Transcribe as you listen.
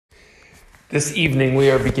This evening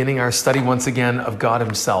we are beginning our study once again of God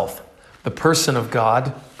Himself, the person of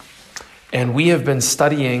God, and we have been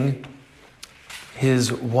studying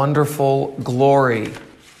His wonderful glory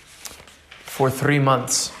for 3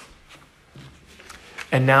 months.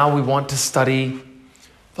 And now we want to study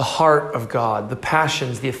the heart of God, the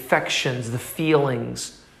passions, the affections, the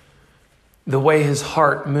feelings, the way His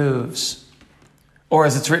heart moves, or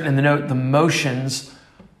as it's written in the note, the motions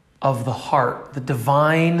of the heart, the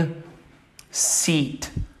divine seat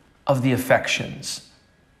of the affections.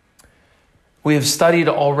 We have studied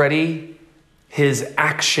already His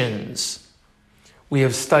actions. We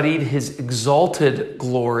have studied His exalted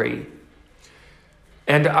glory.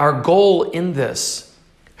 And our goal in this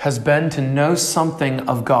has been to know something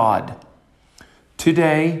of God.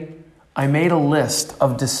 Today, I made a list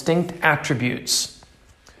of distinct attributes,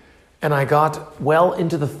 and I got well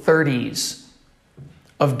into the 30s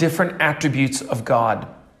of different attributes of God.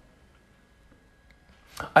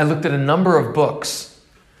 I looked at a number of books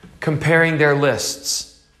comparing their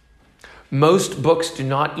lists. Most books do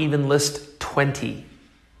not even list 20.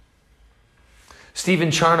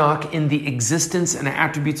 Stephen Charnock, in The Existence and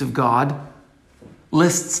Attributes of God,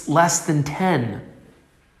 lists less than 10.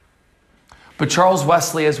 But Charles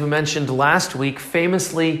Wesley, as we mentioned last week,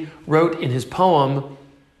 famously wrote in his poem,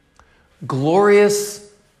 Glorious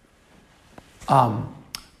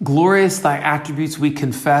thy attributes we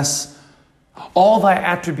confess, all thy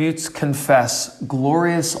attributes confess,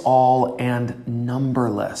 glorious all and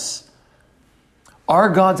numberless. Are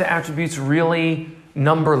God's attributes really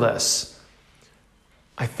numberless?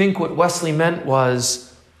 I think what Wesley meant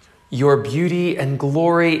was, your beauty and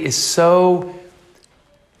glory is so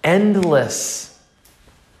endless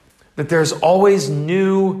that there's always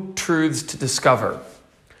new truths to discover.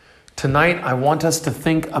 Tonight, I want us to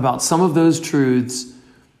think about some of those truths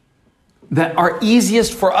that are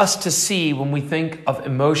easiest for us to see when we think of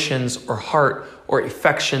emotions or heart or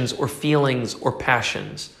affections or feelings or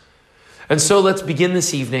passions. And so let's begin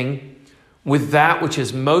this evening with that which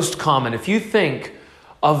is most common. If you think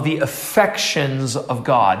of the affections of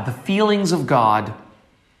God, the feelings of God,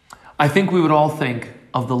 I think we would all think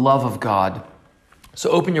of the love of God. So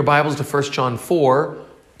open your Bibles to 1 John 4,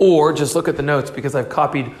 or just look at the notes because I've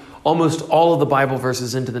copied almost all of the Bible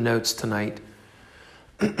verses into the notes tonight.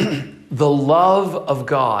 The love of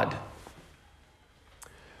God.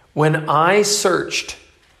 When I searched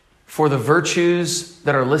for the virtues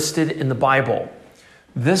that are listed in the Bible,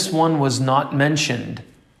 this one was not mentioned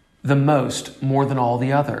the most, more than all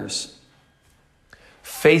the others.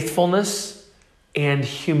 Faithfulness and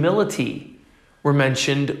humility were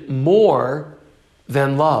mentioned more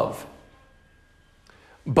than love.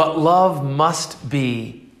 But love must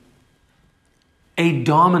be a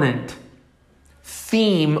dominant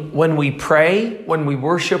theme when we pray, when we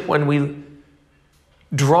worship, when we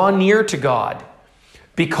draw near to God,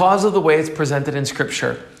 because of the way it's presented in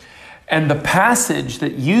Scripture. And the passage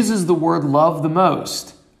that uses the word love the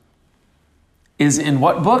most is in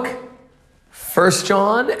what book? 1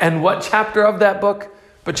 John. And what chapter of that book?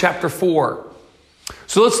 But chapter 4.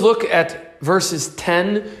 So let's look at verses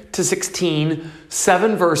 10 to 16,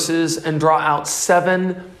 7 verses, and draw out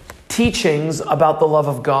 7 teachings about the love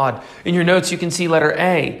of God. In your notes, you can see letter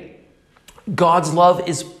A. God's love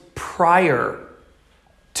is prior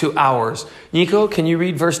to ours. Nico, can you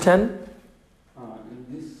read verse 10? And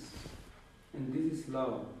this is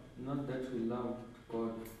love, not that we loved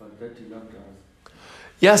God, but that He loved us.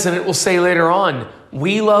 Yes, and it will say later on,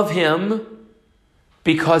 we love Him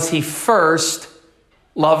because He first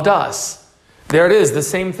loved us. There it is, the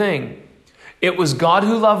same thing. It was God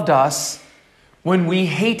who loved us when we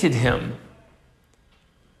hated Him.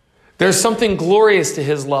 There's something glorious to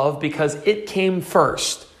His love because it came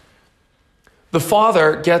first. The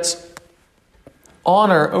Father gets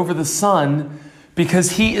honor over the Son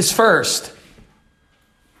because He is first.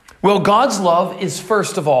 Well, God's love is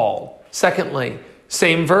first of all. Secondly,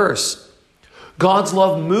 same verse. God's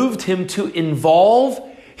love moved Him to involve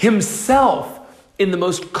Himself in the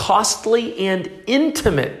most costly and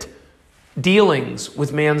intimate dealings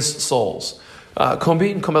with man's souls.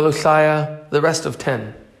 Kombin, Komelusaya, the rest of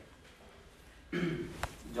 10.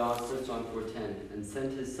 John 4:10, and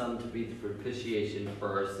sent His Son to be the propitiation for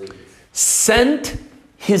our sins. Sent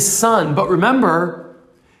His Son. But remember,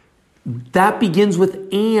 that begins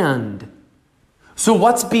with and. So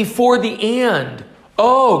what's before the and?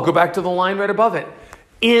 Oh, go back to the line right above it.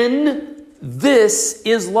 In this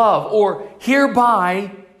is love, or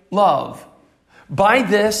hereby love. By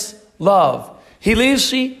this love.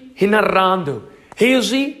 Hilisi hinarando.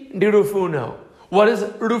 Hilsi dirufuno. What is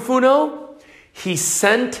rufuno? He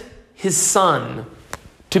sent His Son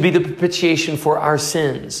to be the propitiation for our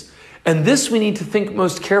sins. And this we need to think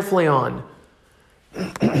most carefully on.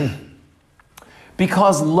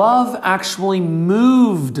 Because love actually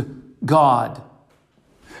moved God.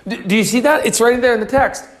 Do you see that? It's right there in the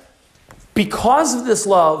text. Because of this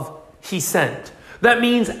love, he sent. That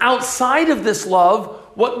means outside of this love,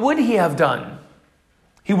 what would he have done?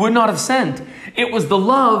 He would not have sent. It was the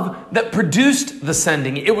love that produced the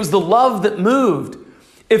sending. It was the love that moved.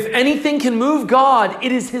 If anything can move God,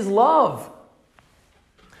 it is his love.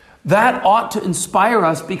 That ought to inspire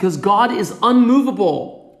us because God is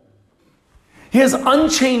unmovable. He is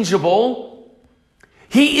unchangeable.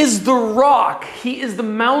 He is the rock. He is the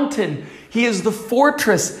mountain. He is the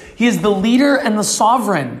fortress. He is the leader and the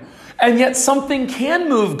sovereign. And yet something can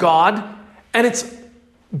move God, and it's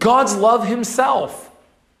God's love himself.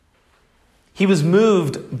 He was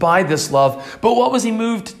moved by this love. But what was he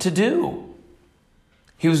moved to do?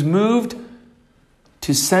 He was moved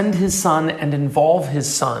to send his son and involve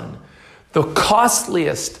his son. The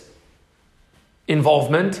costliest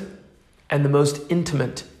involvement and the most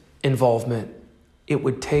intimate involvement. It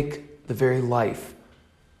would take the very life.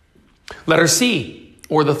 Letter C,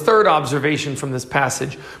 or the third observation from this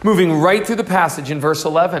passage, moving right through the passage in verse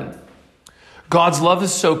 11. God's love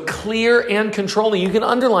is so clear and controlling. You can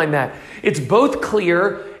underline that. It's both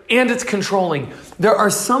clear and it's controlling. There are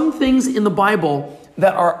some things in the Bible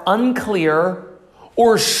that are unclear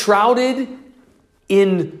or shrouded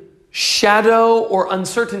in shadow or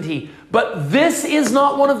uncertainty. But this is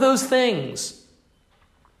not one of those things.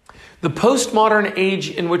 The postmodern age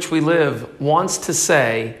in which we live wants to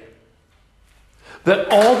say that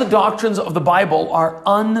all the doctrines of the Bible are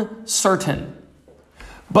uncertain.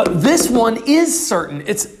 But this one is certain.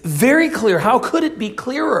 It's very clear. How could it be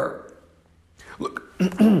clearer? Look,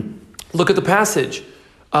 look at the passage.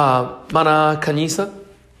 Mana Kanisa?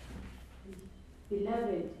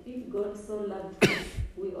 Beloved, if God so loved us,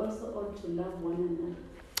 we also ought to love one another.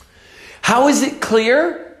 How is it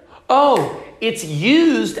clear? Oh, it's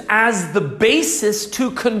used as the basis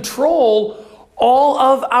to control all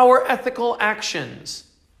of our ethical actions.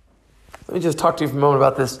 Let me just talk to you for a moment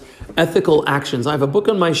about this. Ethical actions. I have a book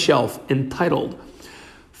on my shelf entitled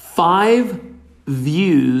 5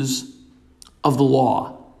 Views of the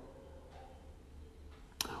Law.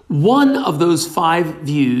 One of those 5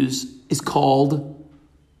 views is called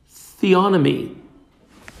theonomy.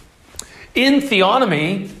 In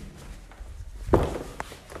theonomy,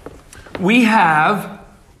 we have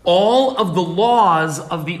all of the laws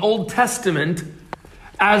of the Old Testament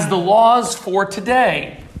as the laws for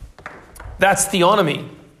today. That's theonomy.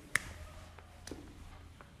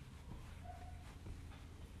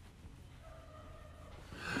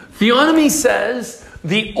 Theonomy says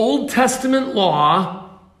the Old Testament law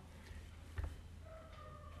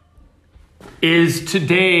is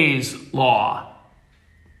today's law.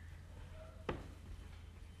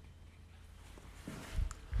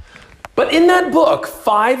 But in that book,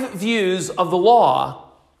 5 Views of the Law,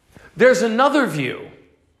 there's another view.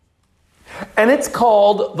 And it's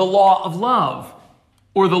called the law of love,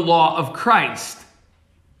 or the law of Christ.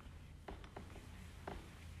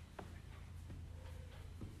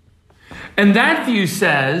 And that view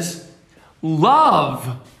says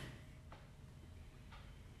love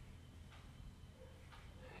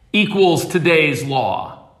equals today's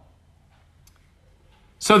law.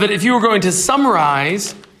 So that if you were going to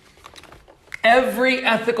summarize every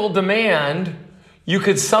ethical demand, you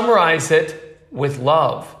could summarize it with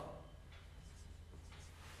love.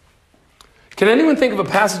 Can anyone think of a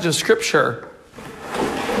passage of Scripture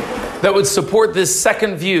that would support this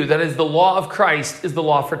second view, that is the law of Christ is the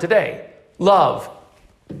law for today? Love.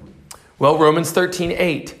 Well, Romans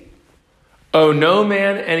 13:8. Owe no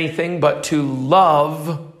man anything but to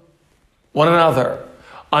love one another.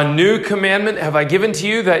 A new commandment have I given to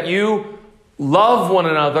you, that you love one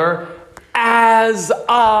another as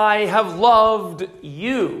I have loved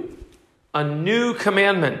you. A new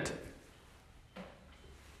commandment.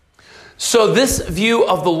 So this view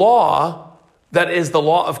of the law, that is the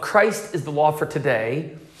law of Christ is the law for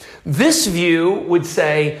today, this view would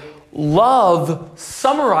say love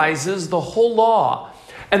summarizes the whole law.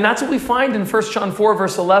 And that's what we find in 1 John 4,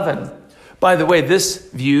 verse 11. By the way,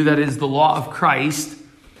 this view, that is the law of Christ,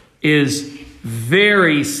 is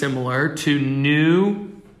very similar to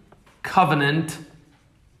New Covenant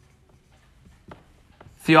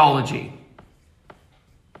theology.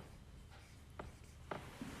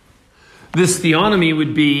 This theonomy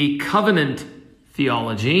would be covenant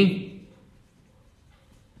theology.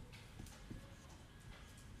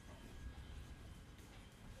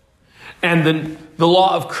 And the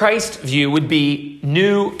law of Christ view would be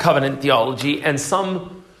New Covenant theology, and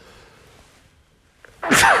some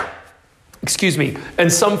excuse me,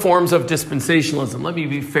 and some forms of dispensationalism. Let me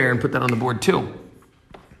be fair and put that on the board too.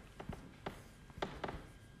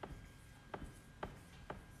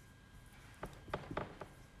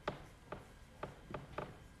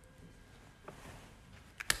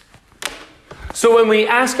 So when we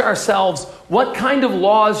ask ourselves, what kind of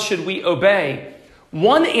laws should we obey?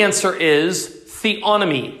 One answer is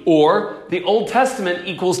theonomy, or the Old Testament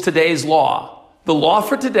equals today's law. The law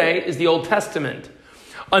for today is the Old Testament.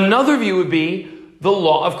 Another view would be the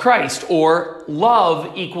law of Christ, or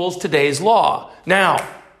love equals today's law. Now,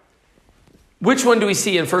 which one do we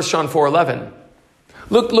see in 1 John 4:11?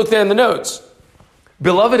 Look there in the notes.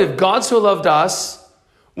 Beloved, if God so loved us,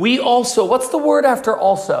 we also, what's the word after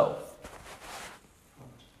also?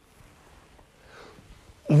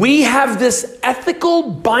 We have this ethical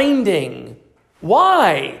binding.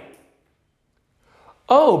 Why?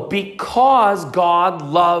 Oh, because God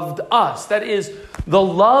loved us. That is, the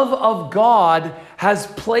love of God has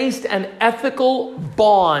placed an ethical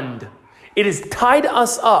bond. It has tied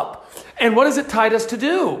us up. And what has it tied us to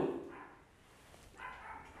do?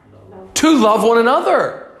 To love one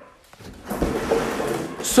another.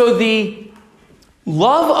 So the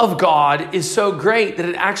love of God is so great that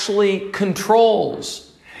it actually controls.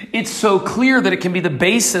 It's so clear that it can be the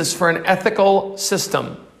basis for an ethical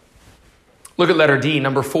system. Look at letter D,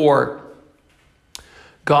 number 4.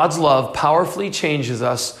 God's love powerfully changes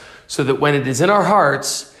us so that when it is in our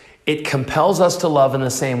hearts, it compels us to love in the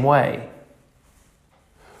same way.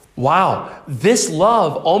 Wow, this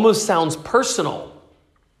love almost sounds personal.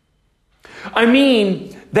 I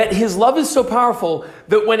mean, that his love is so powerful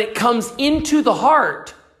that when it comes into the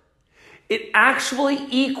heart, it actually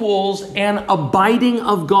equals an abiding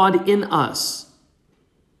of God in us.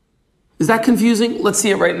 Is that confusing? Let's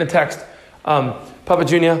see it right in the text. Papa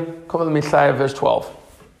Junior, come with me, verse 12.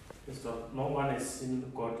 No one has seen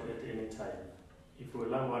God at any time. If we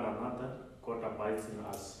love one another, God abides in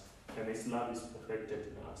us, and his love is perfected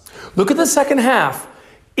in us. Look at the second half.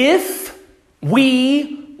 If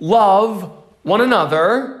we love one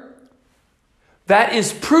another, that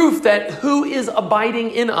is proof that who is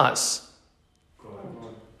abiding in us?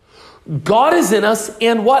 God is in us,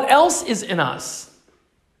 and what else is in us?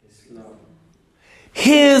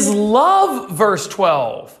 His love, verse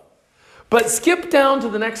 12. But skip down to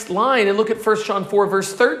the next line and look at 1 John 4,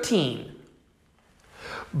 verse 13.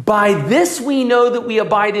 By this we know that we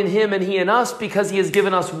abide in him and he in us, because he has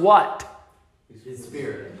given us what? His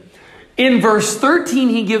Spirit. In verse 13,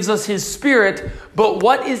 he gives us his Spirit, but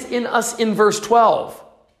what is in us in verse 12?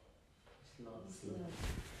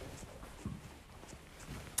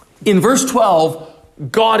 In verse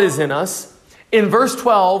 12, God is in us. In verse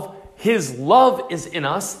 12, his love is in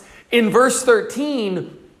us. In verse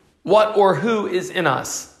 13, what or who is in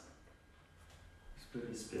us?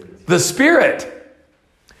 Spirit. The Spirit.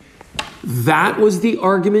 That was the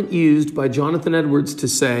argument used by Jonathan Edwards to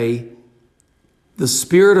say, the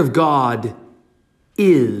Spirit of God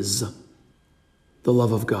is the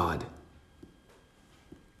love of God.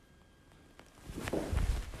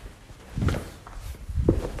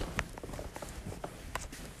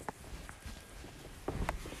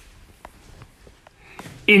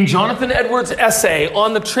 In Jonathan Edwards' essay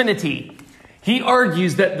on the Trinity, he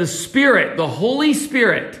argues that the Spirit, the Holy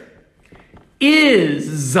Spirit,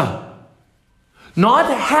 is, not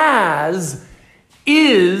has,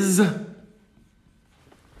 is the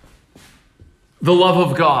love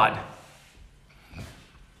of God.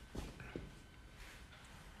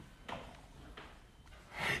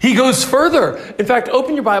 He goes further. In fact,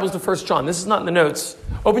 open your Bibles to 1 John. This is not in the notes.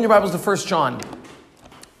 Open your Bibles to 1 John.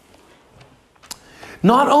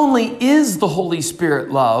 Not only is the Holy Spirit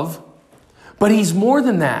love, but he's more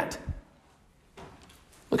than that.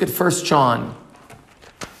 Look at 1 John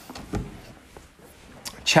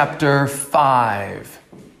chapter 5.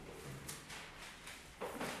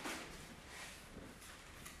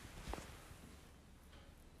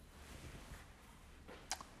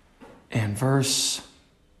 And verse 1.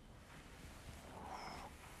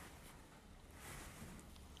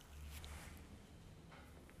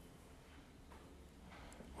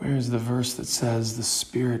 Where's the verse that says the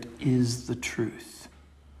Spirit is the truth?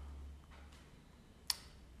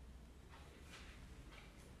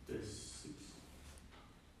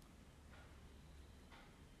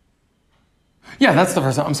 Yeah, that's the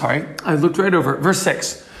verse. I'm sorry. I looked right over it. Verse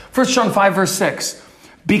 6. 1 John 5, verse 6.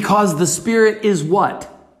 Because the Spirit is what?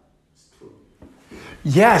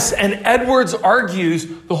 Yes, and Edwards argues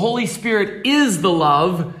the Holy Spirit is the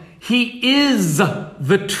love. He is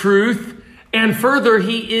the truth. And further,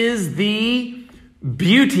 he is the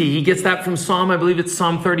beauty. He gets that from Psalm, I believe it's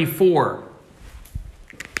Psalm 34.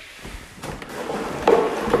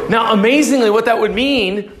 Now, amazingly, what that would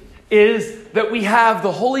mean is that we have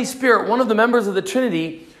the Holy Spirit, one of the members of the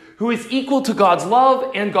Trinity, who is equal to God's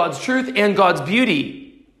love and God's truth and God's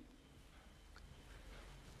beauty.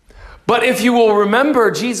 But if you will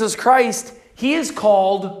remember Jesus Christ, he is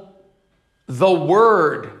called the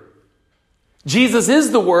Word. Jesus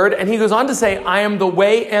is the Word, and he goes on to say, I am the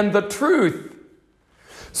way and the truth.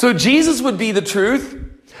 So Jesus would be the truth,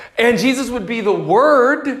 and Jesus would be the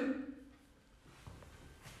Word.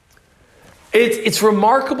 It's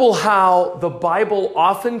remarkable how the Bible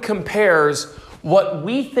often compares what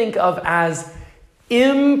we think of as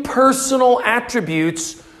impersonal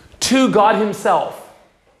attributes to God himself.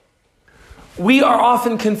 We are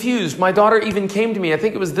often confused. My daughter even came to me, I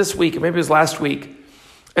think it was this week, or maybe it was last week,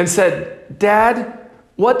 and said, Dad,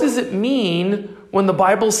 what does it mean when the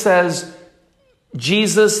Bible says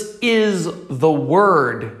Jesus is the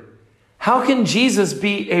Word? How can Jesus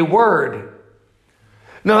be a Word?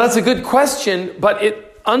 Now, that's a good question, but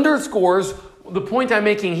it underscores the point I'm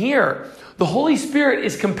making here. The Holy Spirit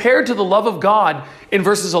is compared to the love of God in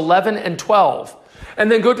verses 11 and 12.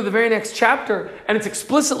 And then go to the very next chapter, and it's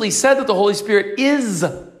explicitly said that the Holy Spirit is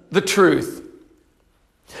the truth.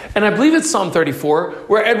 And I believe it's Psalm 34,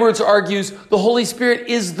 where Edwards argues the Holy Spirit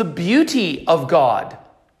is the beauty of God.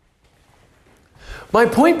 My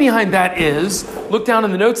point behind that is, look down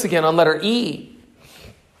in the notes again on letter E.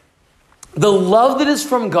 The love that is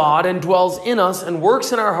from God and dwells in us and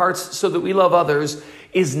works in our hearts so that we love others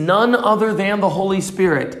is none other than the Holy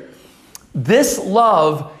Spirit. This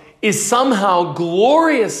love is somehow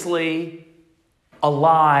gloriously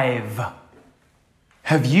alive.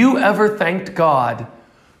 Have you ever thanked God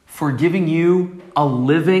for giving you a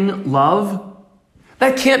living love?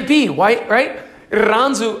 That can't be, right?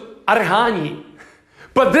 Ranzu arhani.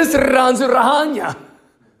 But this Ranzu rahanya.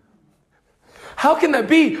 How can that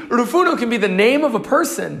be? Rufuno can be the name of a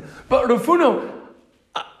person, but Rufuno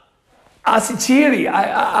asichiri,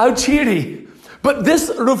 auchiri. But this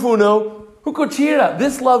Rufuno hukochira,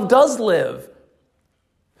 this love does live.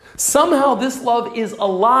 Somehow this love is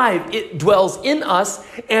alive. It dwells in us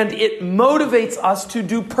and it motivates us to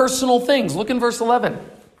do personal things. Look in verse 11.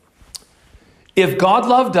 If God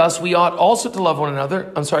loved us, we ought also to love one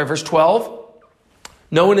another. Verse 12.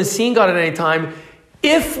 No one has seen God at any time.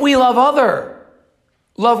 If we love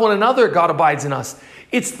one another, God abides in us.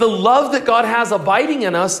 It's the love that God has abiding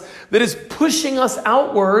in us that is pushing us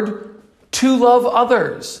outward to love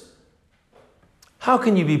others. How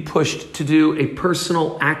can you be pushed to do a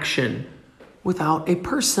personal action without a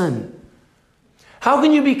person? How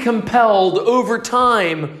can you be compelled over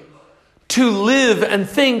time to live and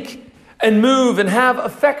think and move and have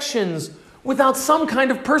affections without some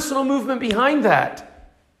kind of personal movement behind that?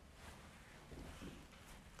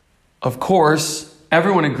 Of course,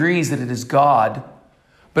 everyone agrees that it is God,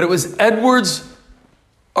 but it was Edwards'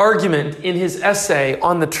 argument in his essay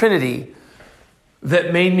on the Trinity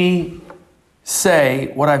that made me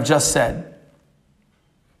say what I've just said.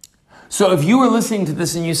 So if you are listening to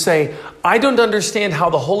this and you say, I don't understand how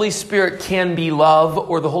the Holy Spirit can be love,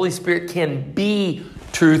 or the Holy Spirit can be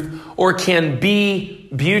truth, or can be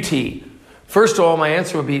beauty. First of all, my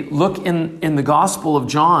answer would be, look in the Gospel of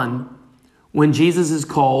John, when Jesus is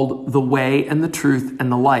called the way and the truth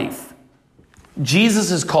and the life.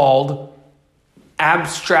 Jesus is called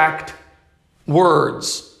abstract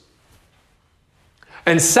words.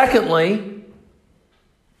 And secondly,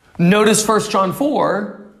 notice 1 John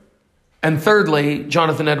 4. And thirdly,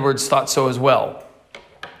 Jonathan Edwards thought so as well.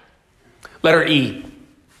 Letter E.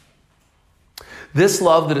 This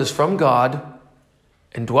love that is from God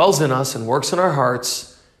and dwells in us and works in our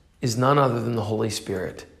hearts is none other than the Holy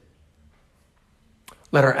Spirit.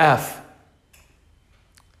 Letter F.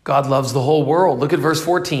 God loves the whole world. Look at verse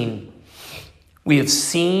 14. We have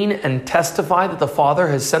seen and testify that the Father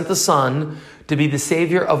has sent the Son to be the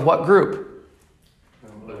Savior of what group?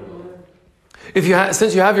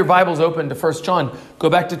 Since you have your Bibles open to 1 John, go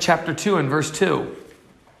back to chapter 2 and verse 2.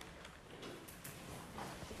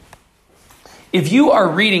 If you are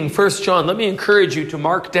reading 1 John, let me encourage you to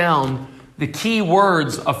mark down the key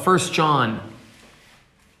words of 1 John.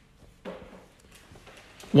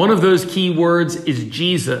 One of those key words is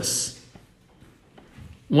Jesus.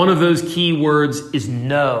 One of those key words is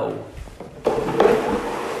no.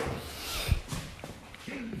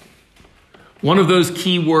 One of those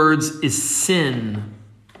key words is sin.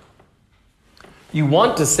 You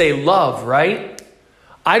want to say love, right?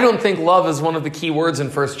 I don't think love is one of the key words in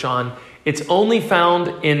 1 John. It's only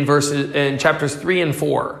found in chapters 3 and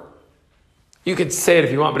 4. You could say it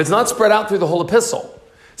if you want, but it's not spread out through the whole epistle.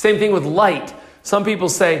 Same thing with light. Some people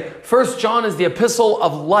say 1 John is the epistle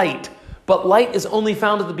of light, but light is only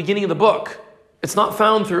found at the beginning of the book. It's not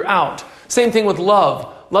found throughout. Same thing with love.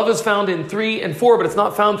 Love is found in 3 and 4, but it's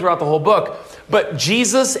not found throughout the whole book. But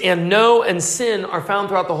Jesus and no and sin are found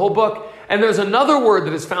throughout the whole book. And there's another word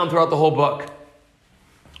that is found throughout the whole book.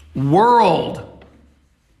 World.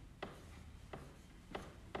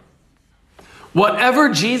 Whatever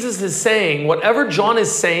Jesus is saying, whatever John is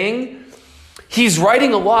saying, he's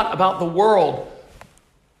writing a lot about the world.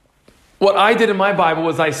 What I did in my Bible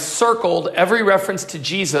was I circled every reference to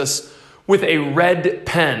Jesus with a red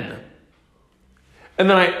pen. And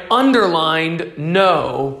then I underlined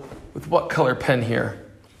no with what color pen here?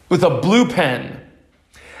 With a blue pen.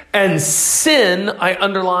 And sin I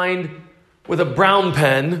underlined with a brown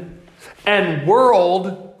pen. And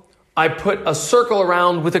world I put a circle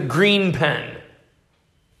around with a green pen.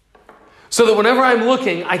 So that whenever I'm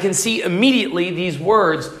looking, I can see immediately these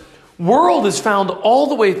words. World is found all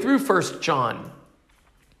the way through 1 John.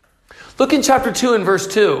 Look in chapter 2 and verse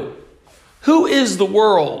 2. Who is the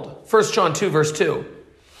world? 1 John 2 verse 2.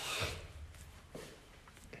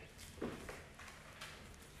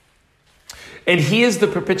 And he is the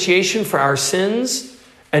propitiation for our sins,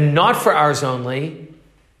 and not for ours only,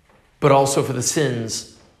 but also for the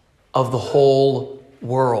sins of the whole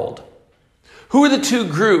world. Who are the two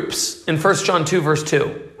groups in 1 John 2 verse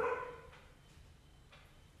 2?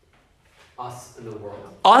 Us and the world.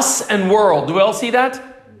 Us and world. Do we all see that?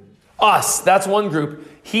 Us. That's one group.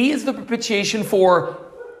 He is the propitiation for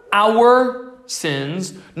our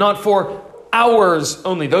sins, not for ours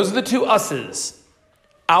only. Those are the two us's.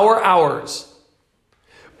 Ours.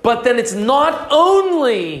 But then it's not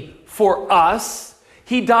only for us.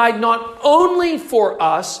 He died not only for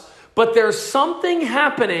us, but there's something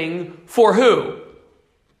happening for who?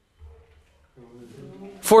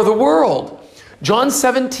 For the world. John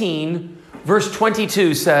 17, verse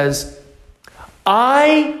 22 says,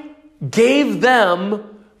 I gave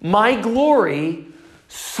them my glory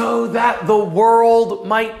so that the world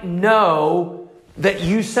might know that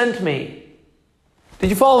you sent me. Did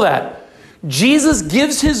you follow that? Jesus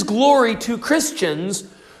gives his glory to Christians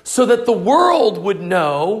so that the world would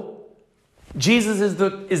know Jesus is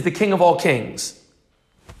the King of all kings.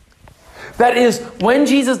 That is, when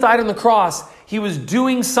Jesus died on the cross, he was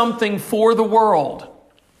doing something for the world.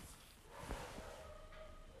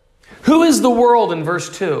 Who is the world in verse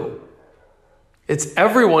 2? It's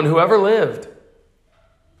everyone who ever lived.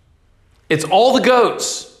 It's all the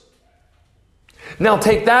goats. Now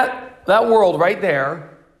take that world right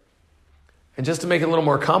there, and just to make it a little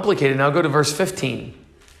more complicated, now go to verse 15.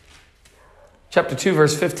 Chapter 2,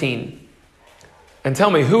 verse 15. And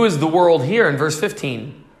tell me, who is the world here in verse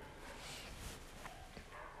 15?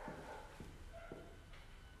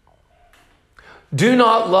 Do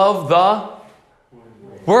not love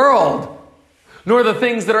the world, nor the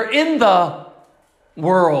things that are in the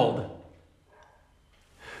world.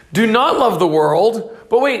 Do not love the world.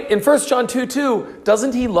 But wait, in 1 John 2:2,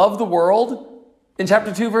 doesn't he love the world? In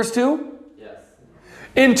chapter 2, verse 2? Yes.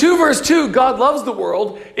 In 2 verse 2, God loves the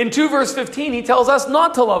world. In 2 verse 15, he tells us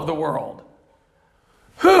not to love the world.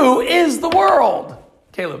 Who is the world?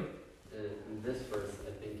 Caleb. In this verse,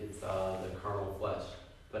 I think it's the carnal flesh.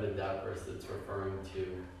 But in that verse, it's referring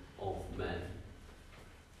to all men.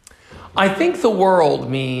 I think the world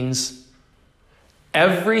means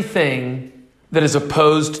everything that is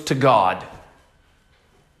opposed to God.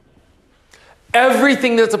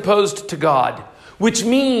 Everything that's opposed to God. Which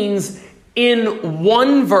means in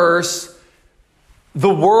one verse,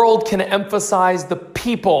 the world can emphasize the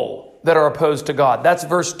people that are opposed to God. That's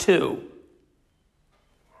verse 2.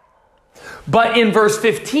 But in verse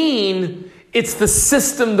 15, it's the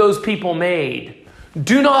system those people made.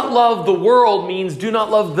 Do not love the world means do not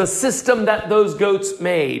love the system that those goats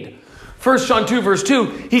made. 1 John 2 verse 2,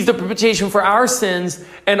 he's the propitiation for our sins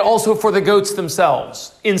and also for the goats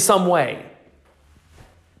themselves in some way.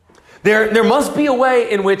 There must be a way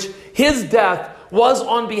in which his death was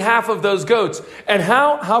on behalf of those goats. And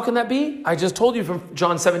how can that be? I just told you from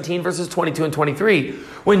John 17 verses 22 and 23.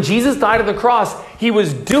 When Jesus died on the cross, he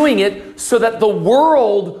was doing it so that the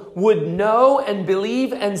world would know and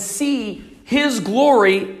believe and see his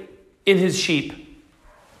glory in his sheep.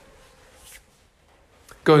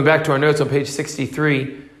 Going back to our notes on page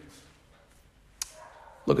 63,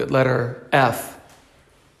 look at letter F.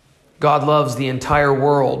 God loves the entire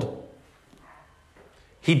world.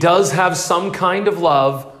 He does have some kind of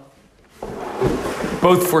love,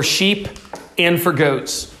 both for sheep and for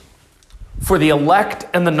goats, for the elect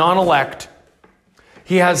and the non-elect.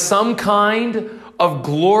 He has some kind of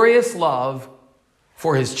glorious love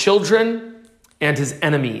for his children and his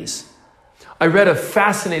enemies. I read a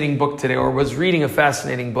fascinating book today, or was reading a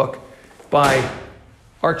fascinating book. by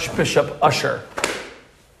Archbishop Usher.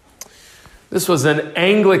 This was an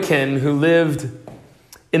Anglican who lived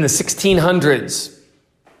in the 1600s.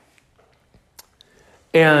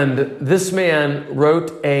 And this man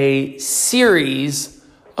wrote a series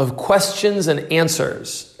of questions and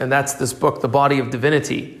answers. And that's this book, The Body of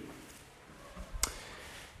Divinity.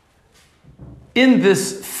 In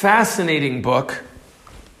this fascinating book,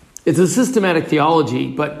 it's a systematic theology,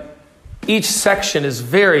 but each section is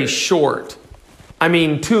very short. I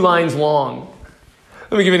mean, 2 lines long.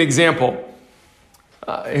 Let me give you an example.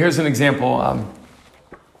 Here's an example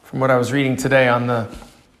from what I was reading today on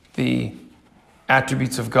the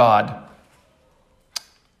attributes of God.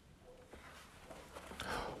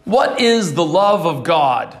 What is the love of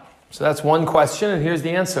God? So that's one question, and here's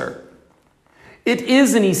the answer. It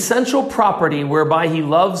is an essential property whereby he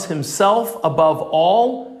loves himself above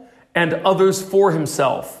all and others for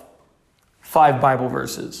himself. 5 Bible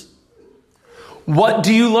verses. What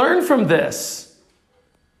do you learn from this?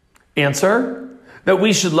 Answer, that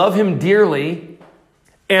we should love him dearly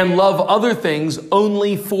and love other things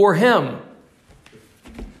only for him.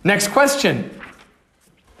 Next question.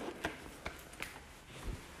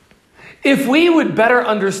 If we would better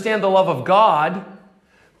understand the love of God,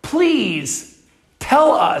 please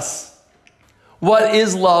tell us what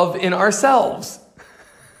is love in ourselves.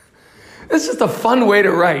 It's just a fun way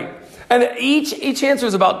to write. And each answer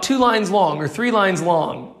is about 2 lines long or 3 lines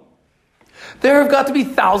long. There have got to be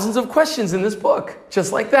thousands of questions in this book,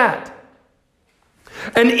 just like that.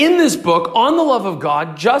 And in this book, on the love of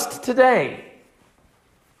God, just today,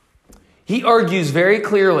 he argues very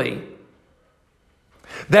clearly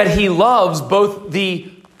that he loves both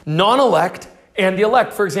the non-elect and the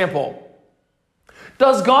elect. For example,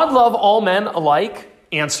 does God love all men alike?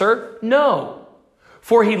 Answer, no.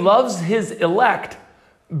 For he loves his elect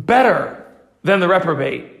better than the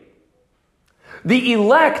reprobate. The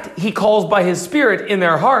elect he calls by his Spirit in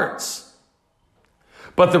their hearts.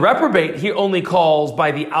 But the reprobate he only calls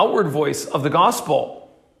by the outward voice of the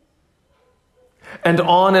gospel. And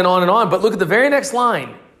on and on and on. But look at the very next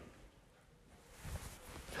line.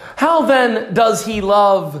 How then does he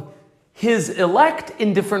love his elect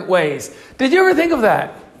in different ways? Did you ever think of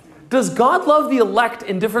that? Does God love the elect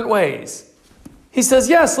in different ways? He says,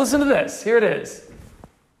 yes, listen to this. Here it is.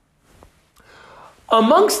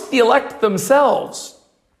 Amongst the elect themselves,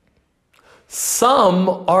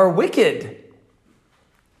 some are wicked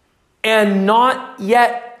and not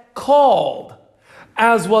yet called,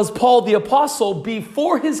 as was Paul the Apostle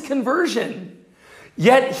before his conversion.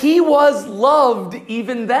 Yet he was loved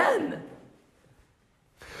even then.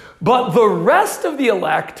 But the rest of the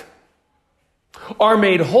elect are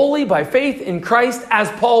made holy by faith in Christ, as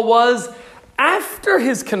Paul was after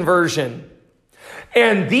his conversion.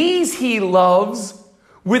 And these he loves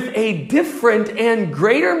with a different and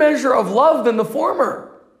greater measure of love than the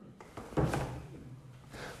former.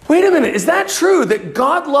 Wait a minute, is that true that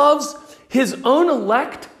God loves his own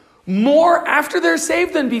elect more after they're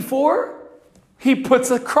saved than before? He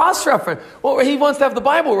puts a cross-reference. Well, he wants to have the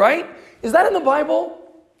Bible, right? Is that in the Bible?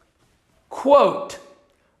 Quote,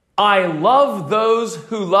 I love those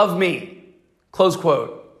who love me. Close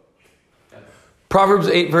quote. Proverbs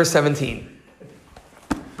 8, verse 17.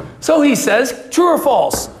 So he says, true or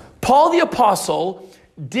false? Paul the Apostle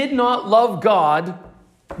did not love God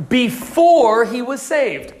before he was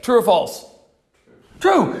saved. True or false?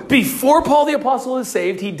 True. Before Paul the Apostle is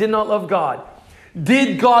saved, he did not love God.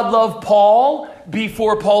 Did God love Paul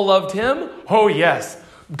before Paul loved him? Oh, yes.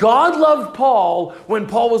 God loved Paul when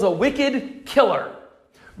Paul was a wicked killer.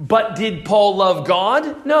 But did Paul love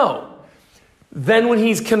God? No. Then when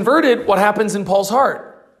he's converted, what happens in Paul's heart?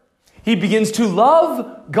 He begins to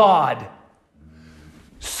love God.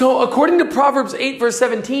 So according to Proverbs 8, verse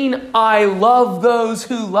 17, I love those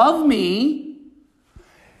who love me.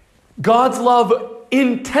 God's love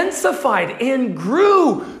intensified and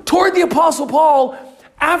grew toward the Apostle Paul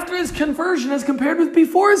after his conversion as compared with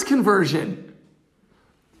before his conversion.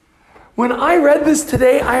 When I read this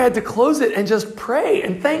today, I had to close it and just pray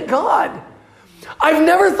and thank God. I've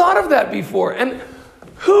never thought of that before. And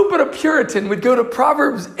who but a Puritan would go to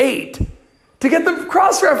Proverbs 8 to get the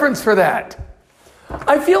cross-reference for that?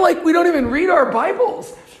 I feel like we don't even read our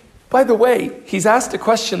Bibles. By the way, he's asked a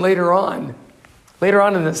question later on. Later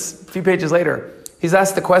on in this, a few pages later, he's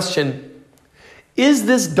asked the question, is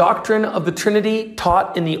this doctrine of the Trinity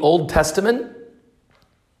taught in the Old Testament?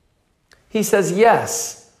 He says,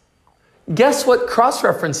 yes. Guess what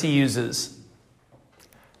cross-reference he uses?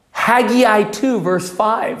 Haggai 2, verse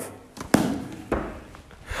 5.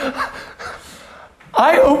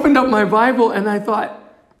 I opened up my Bible and I thought,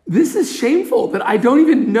 this is shameful that I don't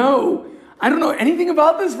even know. I don't know anything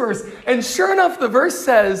about this verse. And sure enough, the verse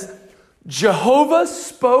says, Jehovah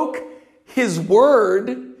spoke his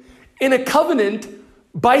word in a covenant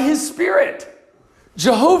by his Spirit.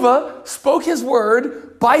 Jehovah spoke his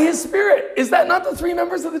word by his Spirit. Is that not the three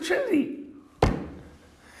members of the Trinity?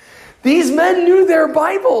 These men knew their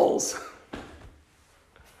Bibles.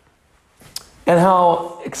 And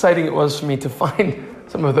how exciting it was for me to find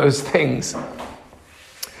some of those things.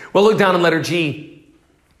 Well, look down in letter G.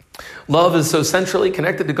 Love is so centrally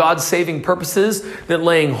connected to God's saving purposes that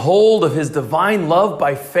laying hold of his divine love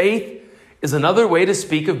by faith is another way to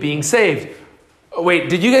speak of being saved. Wait,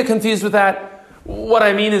 did you get confused with that? What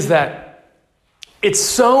I mean is that it's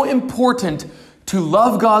so important to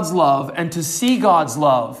love God's love and to see God's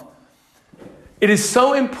love. It is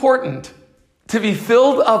so important to be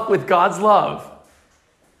filled up with God's love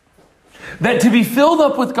that to be filled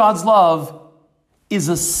up with God's love is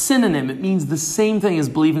a synonym. It means the same thing as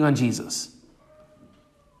believing on Jesus.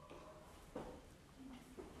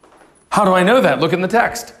 How do I know that? Look in the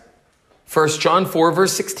text. 1 John 4,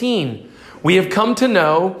 verse 16. We have come to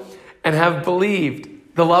know and have believed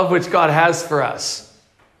the love which God has for us.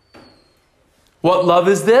 What love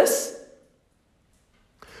is this?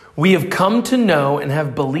 We have come to know and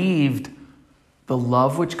have believed the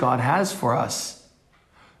love which God has for us.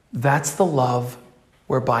 That's the love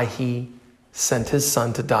whereby he sent his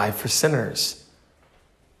son to die for sinners.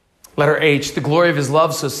 Letter H, the glory of his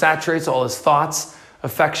love so saturates all his thoughts,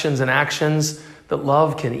 affections, and actions that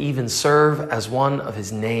love can even serve as one of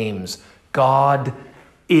his names. God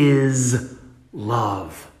is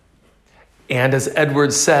love. And as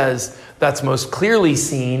Edwards says, that's most clearly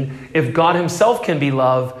seen. If God himself can be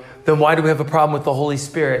love, then why do we have a problem with the Holy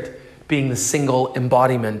Spirit being the single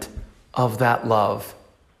embodiment of that love?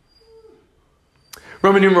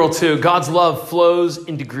 Roman numeral 2, God's love flows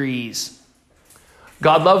in degrees.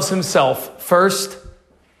 God loves himself first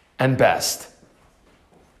and best.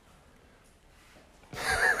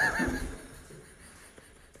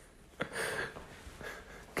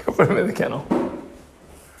 Go put him in the kennel.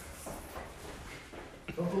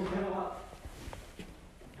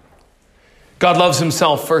 God loves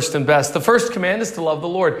himself first and best. The first command is to love the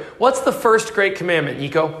Lord. What's the first great commandment,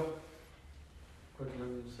 Nico?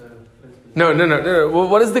 No. Well,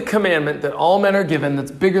 what is the commandment that all men are given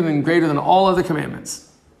that's greater than all other commandments?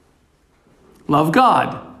 Love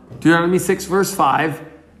God. Deuteronomy 6, verse 5.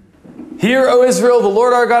 Hear, O Israel, the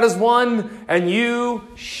Lord our God is one, and you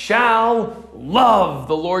shall love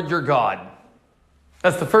the Lord your God.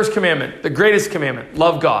 That's the first commandment, the greatest commandment.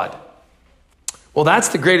 Love God. Well, that's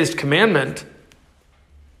the greatest commandment.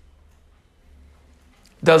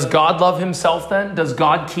 Does God love himself then? Does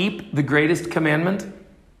God keep the greatest commandment?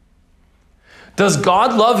 Does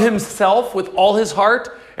God love himself with all his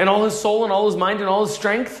heart and all his soul and all his mind and all his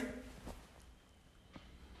strength?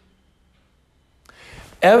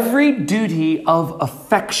 Every duty of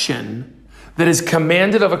affection that is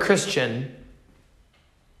commanded of a Christian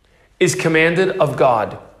is commanded of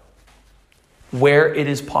God where it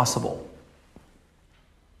is possible.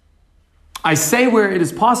 I say where it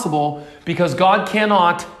is possible because God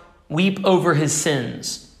cannot weep over his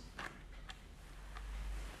sins.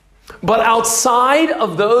 But outside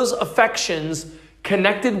of those affections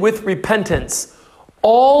connected with repentance,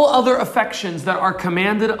 all other affections that are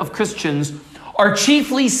commanded of Christians are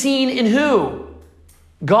chiefly seen in who?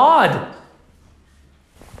 God.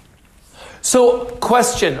 So,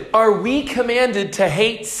 question, are we commanded to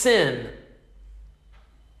hate sin?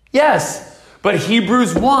 Yes, but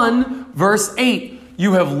Hebrews 1, verse 8,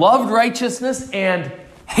 you have loved righteousness and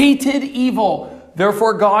hated evil.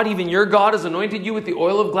 Therefore, God, even your God, has anointed you with the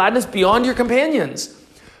oil of gladness beyond your companions.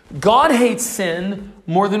 God hates sin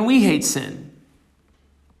more than we hate sin.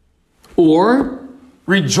 Or,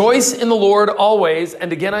 rejoice in the Lord always.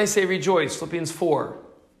 And again, I say rejoice. Philippians 4.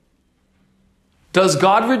 Does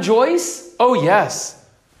God rejoice? Oh, yes.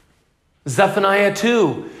 Zephaniah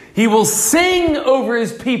 2. He will sing over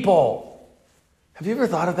his people. Have you ever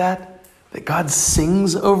thought of that? That God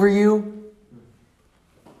sings over you?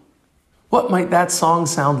 What might that song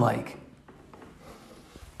sound like?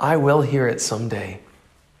 I will hear it someday.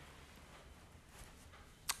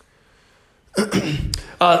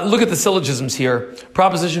 Look at the syllogisms here.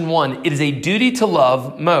 Proposition 1, it is a duty to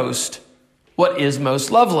love most what is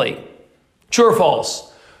most lovely. True or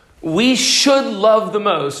false? We should love the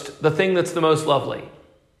most the thing that's the most lovely.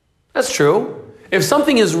 That's true. If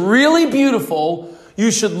something is really beautiful, you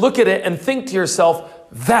should look at it and think to yourself,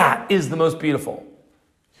 that is the most beautiful.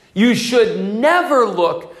 You should never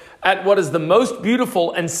look at what is the most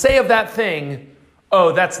beautiful and say of that thing,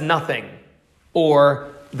 oh, that's nothing,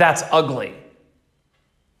 or that's ugly.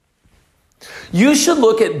 You should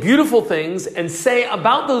look at beautiful things and say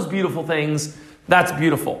about those beautiful things, that's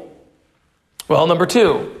beautiful. Well, number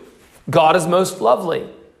 2, God is most lovely.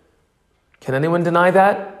 Can anyone deny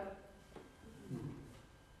that?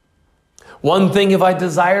 One thing have I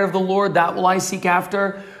desired of the Lord, that will I seek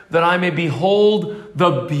after, that I may behold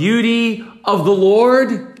the beauty of the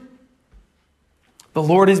Lord. The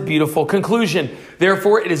Lord is beautiful. Conclusion.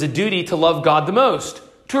 Therefore, it is a duty to love God the most.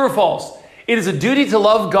 True or false? It is a duty to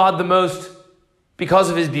love God the most because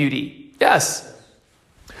of his beauty. Yes.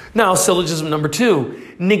 Now, syllogism number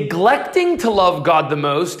 2. Neglecting to love God the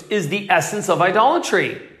most is the essence of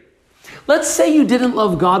idolatry. Let's say you didn't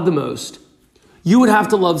love God the most. You would have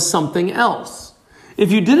to love something else.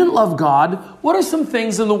 If you didn't love God, what are some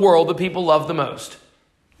things in the world that people love the most?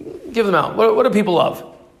 Give them out. What do people love?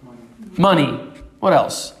 Money. What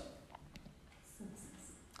else?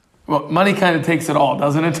 Well, money kind of takes it all,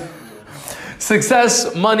 doesn't it?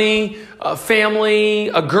 Success, money, a family,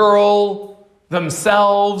 a girl,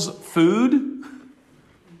 themselves, food.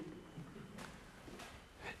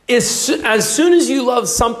 As soon as you love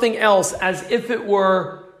something else as if it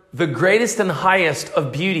were the greatest and highest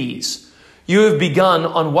of beauties, you have begun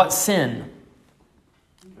on what sin?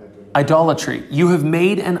 Idolatry. You have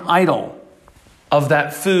made an idol of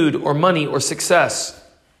that food or money or success.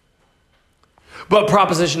 But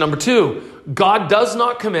proposition number 2, God does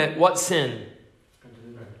not commit what sin?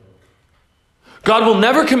 God will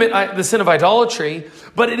never commit the sin of idolatry,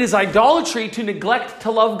 but it is idolatry to neglect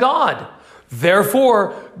to love God.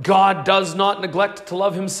 Therefore, God does not neglect to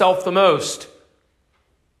love himself the most.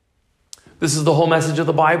 This is the whole message of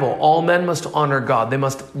the Bible. All men must honor God. They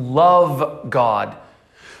must love God.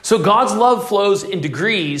 So God's love flows in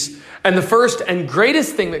degrees, and the first and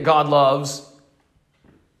greatest thing that God loves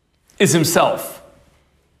is himself.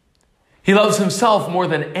 He loves himself more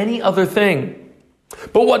than any other thing.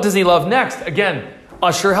 But what does he love next? Again,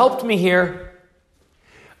 Usher helped me here.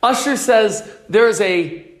 Usher says there's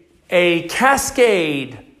a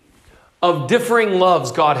cascade of differing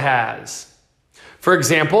loves God has. For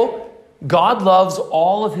example, God loves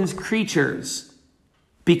all of his creatures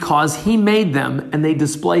because he made them and they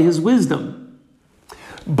display his wisdom.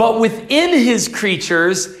 But within his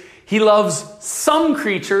creatures, he loves some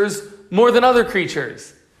creatures more than other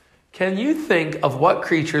creatures. Can you think of what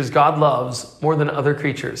creatures God loves more than other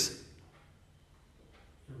creatures?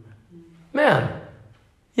 Man.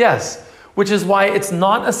 Yes. Which is why it's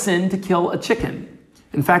not a sin to kill a chicken.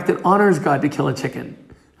 In fact, it honors God to kill a chicken.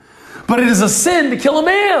 But it is a sin to kill a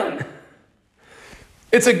man.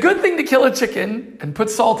 It's a good thing to kill a chicken and put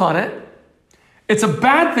salt on it. It's a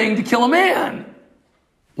bad thing to kill a man.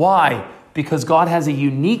 Why? Because God has a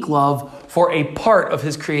unique love for a part of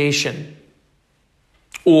his creation.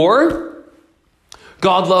 Or,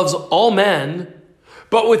 God loves all men,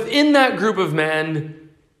 but within that group of men,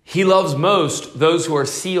 he loves most those who are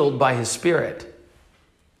sealed by his Spirit.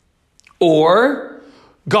 Or,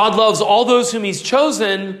 God loves all those whom he's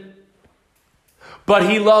chosen, but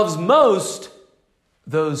he loves most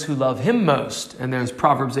those who love him most. And there's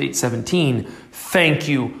Proverbs 8:17. Thank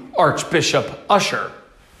you, Archbishop Usher.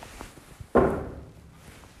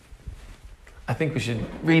 I think we should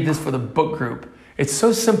read this for the book group. It's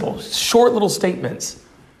so simple, short little statements.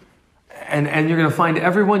 And you're going to find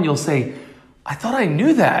everyone, you'll say, I thought I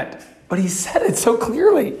knew that, but he said it so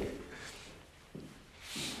clearly.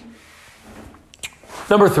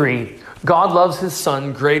 Number 3, God loves his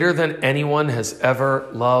Son greater than anyone has ever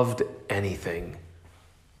loved anything.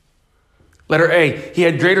 Letter A, he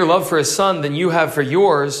had greater love for his Son than you have for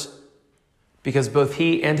yours because both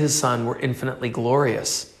he and his Son were infinitely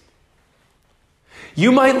glorious.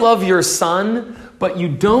 You might love your Son, but you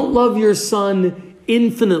don't love your Son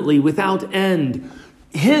infinitely without end.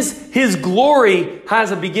 His glory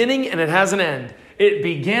has a beginning and it has an end. It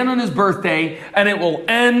began on his birthday and it will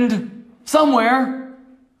end somewhere,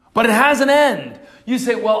 but it has an end. You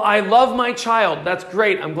say, well, I love my child. That's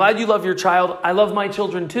great. I'm glad you love your child. I love my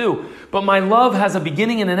children too. But my love has a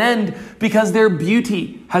beginning and an end because their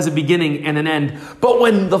beauty has a beginning and an end. But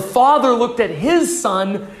when the Father looked at his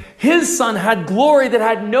Son had glory that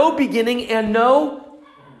had no beginning and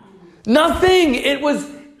nothing. It was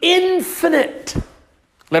infinite.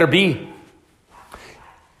 Letter B.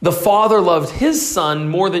 The Father loved his Son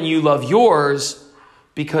more than you love yours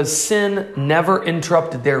because sin never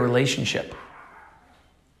interrupted their relationship.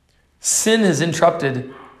 Sin has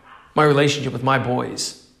interrupted my relationship with my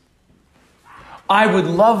boys. I would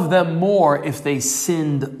love them more if they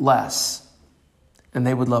sinned less. And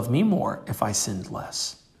they would love me more if I sinned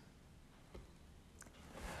less.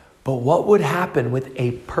 But what would happen with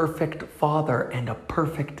a perfect Father and a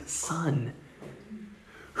perfect Son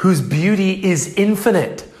whose beauty is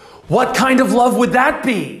infinite. What kind of love would that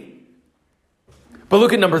be? But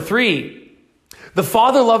look at number 3. The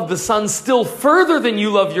Father loved the Son still further than you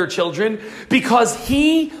love your children because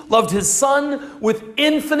he loved his Son with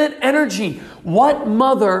infinite energy. What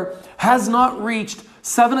mother has not reached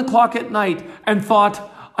 7 o'clock at night and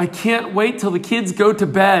thought, I can't wait till the kids go to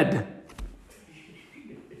bed?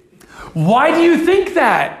 Why do you think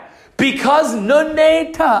that? Because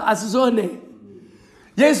noneta azone.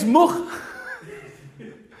 Yes, much.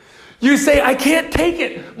 You say, I can't take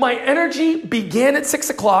it. My energy began at 6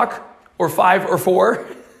 o'clock or 5 or 4.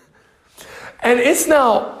 And it's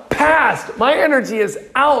now past. My energy is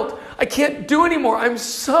out. I can't do anymore. I'm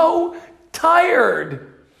so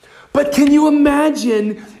tired. But can you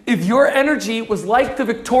imagine if your energy was like the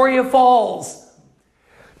Victoria Falls?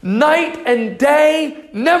 Night and day,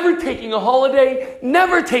 never taking a holiday,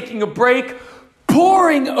 never taking a break,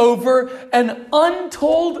 pouring over an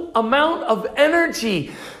untold amount of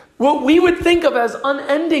energy. What we would think of as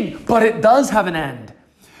unending, but it does have an end.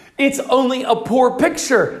 It's only a poor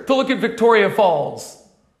picture to look at Victoria Falls.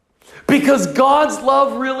 Because God's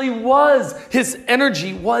love really was, his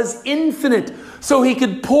energy was infinite. So he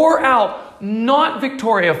could pour out not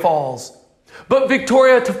Victoria Falls, but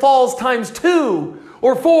Victoria Falls times 2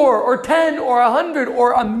 or 4 or 10 or 100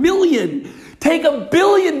 or 1,000,000. Take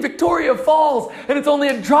 1,000,000,000 Victoria Falls, and it's only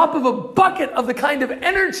a drop of a bucket of the kind of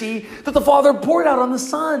energy that the Father poured out on the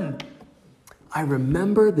Son. I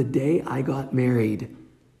remember the day I got married,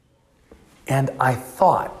 and I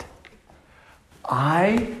thought,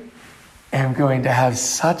 I am going to have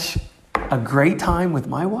such a great time with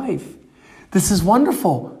my wife. This is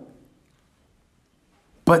wonderful.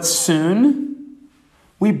 But soon,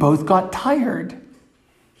 we both got tired,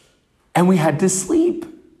 and we had to sleep.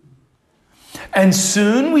 And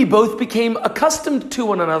soon we both became accustomed to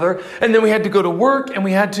one another, and then we had to go to work, and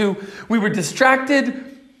we were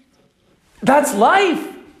distracted. That's life.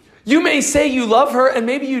 You may say you love her, and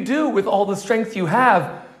maybe you do with all the strength you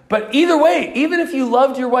have, but either way, even if you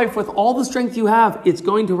loved your wife with all the strength you have, it's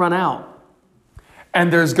going to run out.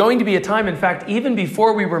 And there's going to be a time, in fact, even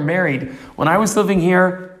before we were married, when I was living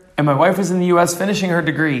here and my wife was in the US finishing her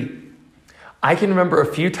degree, I can remember a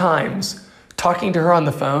few times talking to her on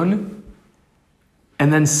the phone.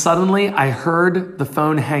 And then suddenly I heard the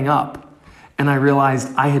phone hang up and I realized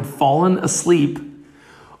I had fallen asleep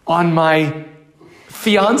on my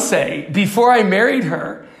fiance before I married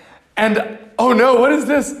her. And oh no, what is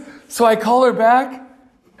this? So I call her back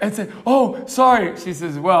and say, oh, sorry. She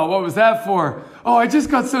says, well, what was that for? Oh, I just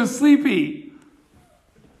got so sleepy.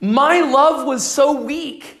 My love was so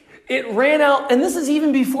weak. It ran out. And this is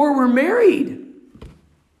even before we're married.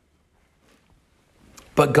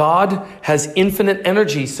 But God has infinite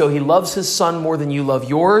energy, so he loves his Son more than you love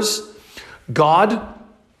yours. God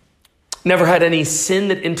never had any sin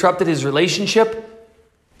that interrupted his relationship,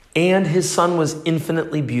 and his Son was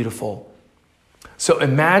infinitely beautiful. So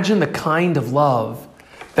imagine the kind of love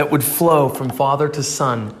that would flow from Father to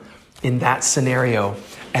Son in that scenario.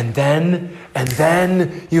 And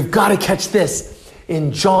then you've got to catch this.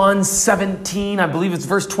 In John 17, I believe it's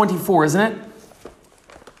verse 24, isn't it?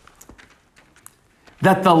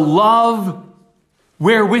 That the love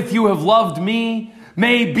wherewith you have loved me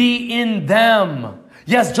may be in them.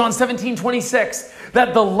 Yes, John 17:26.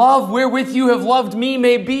 That the love wherewith you have loved me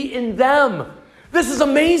may be in them. This is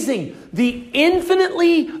amazing. The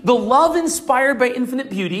love inspired by infinite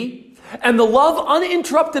beauty, and the love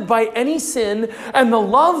uninterrupted by any sin, and the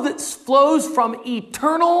love that flows from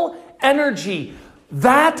eternal energy.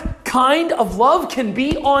 That kind of love can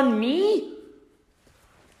be on me?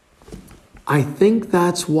 I think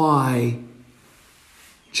that's why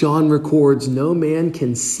John records, no man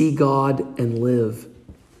can see God and live.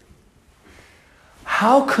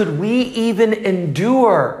 How could we even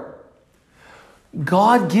endure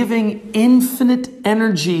God giving infinite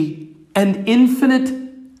energy and infinite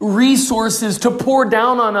resources to pour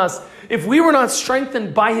down on us? If we were not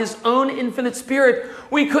strengthened by his own infinite spirit,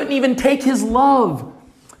 we couldn't even take his love.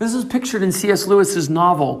 This is pictured in C.S. Lewis's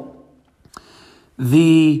novel,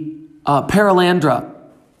 The Paralandra,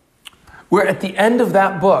 where at the end of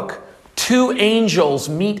that book, 2 angels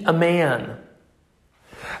meet a man.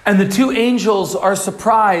 And the 2 angels are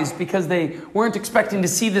surprised because they weren't expecting to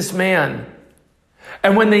see this man.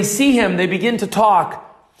 And when they see him, they begin to talk.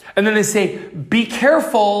 And then they say, be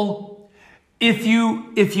careful. If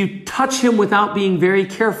you touch him without being very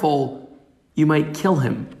careful, you might kill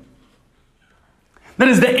him. That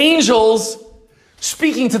is the angels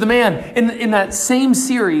speaking to the man. In that same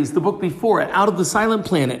series, the book before it, Out of the Silent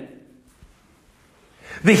Planet,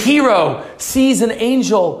 the hero sees an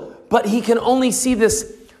angel, but he can only see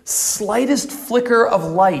this slightest flicker of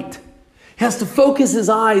light, he has to focus his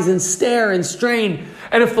eyes and stare and strain.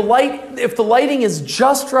 And if the lighting is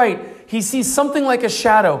just right, he sees something like a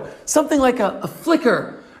shadow, something like a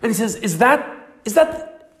flicker. And he says, is that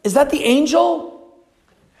the angel?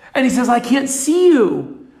 And he says, I can't see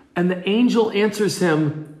you. And the angel answers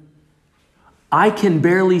him, I can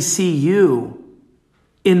barely see you.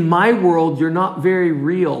 In my world, you're not very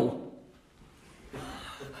real.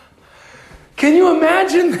 Can you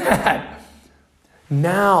imagine that?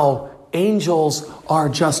 Now, angels are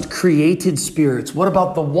just created spirits. What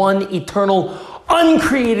about the one eternal,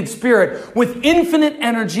 uncreated spirit with infinite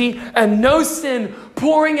energy and no sin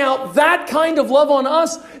pouring out that kind of love on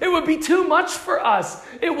us? It would be too much for us.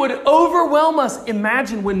 It would overwhelm us.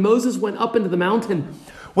 Imagine when Moses went up into the mountain.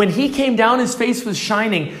 When he came down, his face was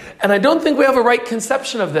shining. And I don't think we have a right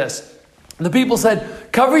conception of this. The people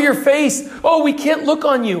said, cover your face. Oh, we can't look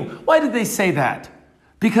on you. Why did they say that?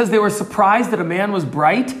 Because they were surprised that a man was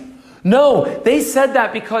bright? No, they said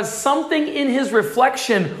that because something in his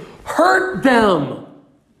reflection hurt them.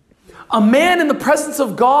 A man in the presence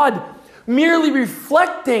of God merely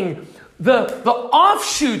reflecting the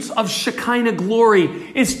offshoots of Shekinah glory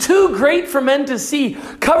is too great for men to see.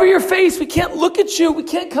 Cover your face. We can't look at you. We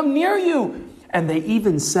can't come near you. And they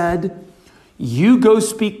even said, you go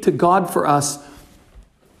speak to God for us,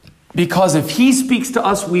 because if he speaks to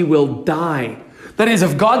us, we will die. That is,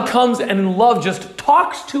 if God comes and in love just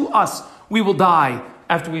talks to us, we will die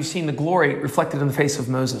after we've seen the glory reflected in the face of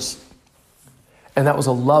Moses. And that was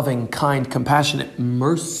a loving, kind, compassionate,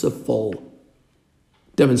 merciful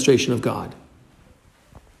demonstration of God.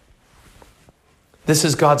 This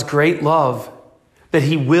is God's great love that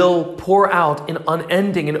he will pour out in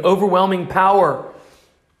unending and overwhelming power,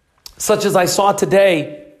 such as I saw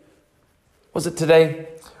today. Was it today?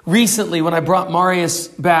 Recently, when I brought Marius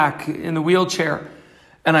back in the wheelchair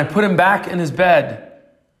and I put him back in his bed,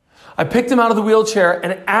 I picked him out of the wheelchair,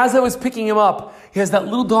 and as I was picking him up, he has that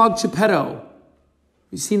little dog, Geppetto.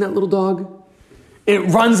 You seen that little dog? It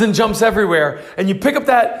runs and jumps everywhere. And you pick up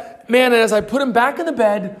that man, and as I put him back in the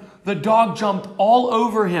bed, the dog jumped all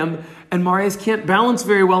over him, and Marius can't balance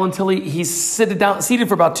very well until he's seated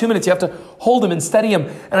for about 2 minutes. You have to hold him and steady him.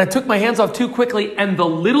 And I took my hands off too quickly, and the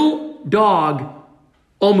little dog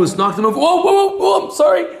almost knocked him over. Whoa, whoa, whoa, I'm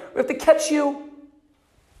sorry. We have to catch you.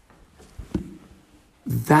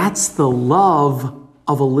 That's the love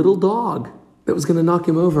of a little dog that was going to knock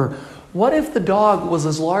him over. What if the dog was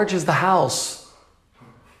as large as the house?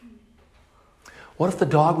 What if the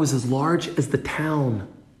dog was as large as the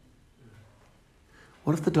town?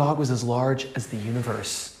 What if the dog was as large as the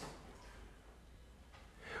universe?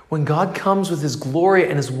 When God comes with his glory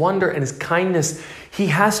and his wonder and his kindness, he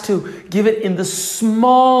has to give it in the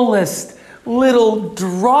smallest little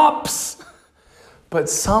drops. But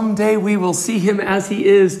someday we will see him as he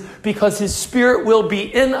is, because his spirit will be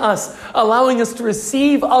in us, allowing us to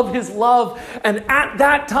receive of his love. And at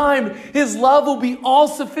that time, his love will be all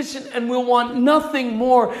sufficient, and we'll want nothing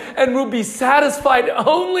more, and we'll be satisfied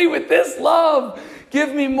only with this love.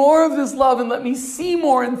 Give me more of this love and let me see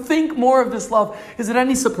more and think more of this love. Is it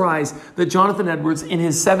any surprise that Jonathan Edwards in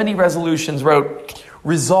his 70 resolutions wrote,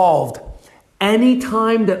 resolved,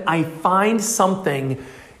 anytime that I find something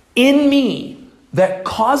in me that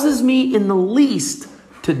causes me in the least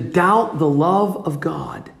to doubt the love of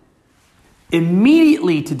God,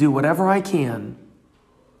 immediately to do whatever I can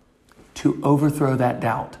to overthrow that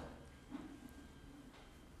doubt.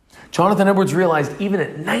 Jonathan Edwards realized even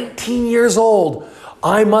at 19 years old,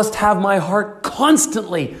 I must have my heart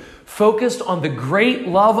constantly focused on the great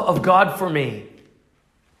love of God for me.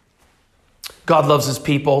 God loves his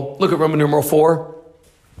people. Look at Roman numeral 4.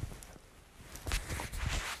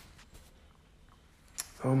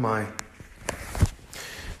 Oh my.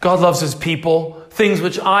 God loves his people. Things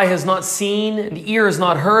which eye has not seen and ear has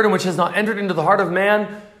not heard and which has not entered into the heart of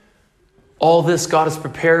man. All this God has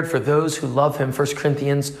prepared for those who love him. 1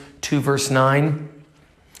 Corinthians 2 verse 9.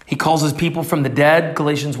 He calls his people from the dead.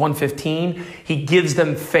 Galatians 1:15. He gives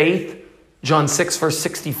them faith. John 6 verse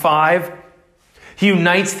 65. He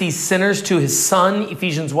unites these sinners to his son.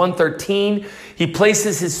 Ephesians 1:13. He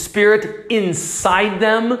places his spirit inside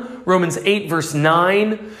them. Romans 8 verse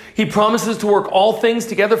 9. He promises to work all things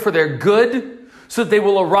together for their good, so that they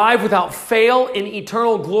will arrive without fail in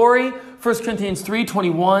eternal glory. 1 Corinthians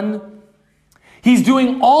 3:21. He's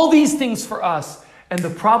doing all these things for us. And the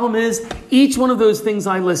problem is, each one of those things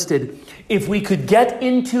I listed, if we could get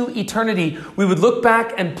into eternity, we would look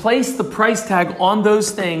back and place the price tag on those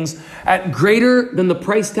things at greater than the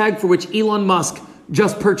price tag for which Elon Musk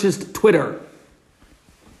just purchased Twitter.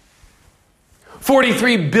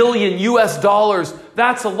 $43 billion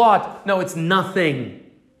That's a lot. No, it's nothing.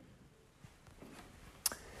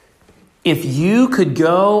 If you could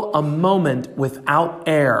go a moment without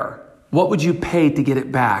air, what would you pay to get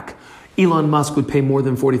it back? Elon Musk would pay more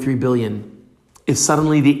than $43 billion if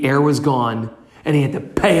suddenly the air was gone and he had to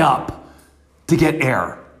pay up to get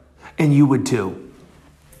air. And you would too.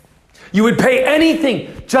 You would pay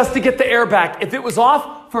anything just to get the air back. If it was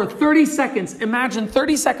off for 30 seconds, imagine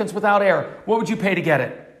 30 seconds without air. What would you pay to get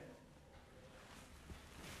it?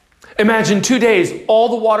 Imagine 2 days, all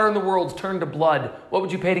the water in the world's turned to blood. What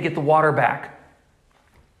would you pay to get the water back?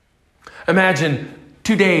 Imagine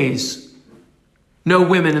 2 days, no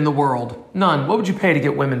women in the world. None. What would you pay to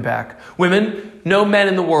get women back? Women, no men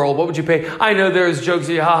in the world. What would you pay? I know there's jokes,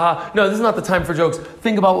 haha. No, this is not the time for jokes.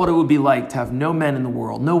 Think about what it would be like to have no men in the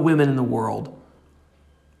world, no women in the world,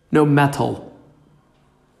 no metal.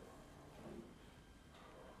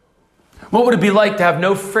 What would it be like to have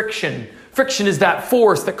no friction? Friction is that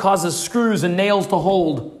force that causes screws and nails to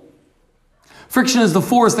hold. Friction is the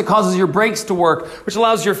force that causes your brakes to work, which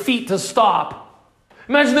allows your feet to stop.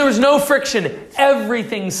 Imagine there was no friction.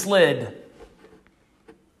 Everything slid.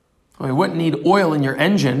 Well, you wouldn't need oil in your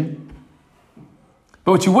engine.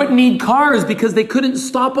 But you wouldn't need cars because they couldn't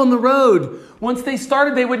stop on the road. Once they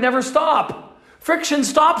started, they would never stop. Friction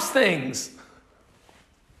stops things.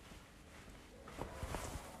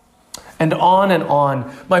 And on and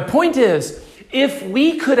on. My point is, if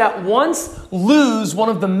we could at once lose one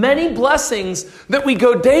of the many blessings that we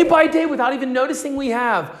go day by day without even noticing we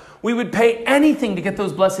have, we would pay anything to get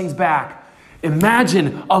those blessings back.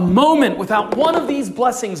 Imagine a moment without one of these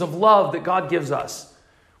blessings of love that God gives us.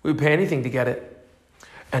 We would pay anything to get it.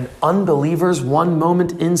 And unbelievers, one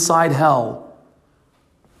moment inside hell,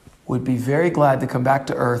 would be very glad to come back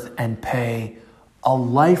to earth and pay a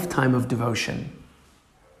lifetime of devotion.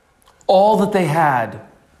 All that they had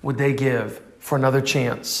would they give for another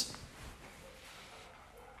chance.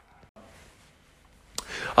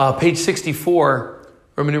 Page 64,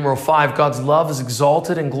 Roman numeral 5, God's love is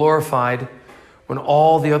exalted and glorified when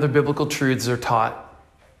all the other biblical truths are taught.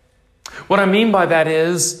 What I mean by that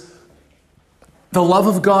is the love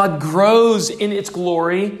of God grows in its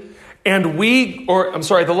glory, and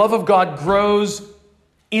the love of God grows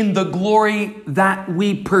in the glory that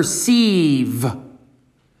we perceive.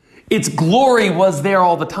 Its glory was there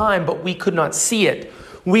all the time, but we could not see it.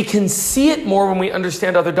 We can see it more when we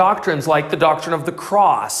understand other doctrines, like the doctrine of the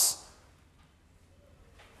cross.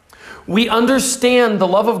 We understand the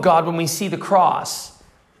love of God when we see the cross,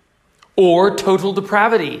 or total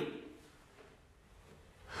depravity.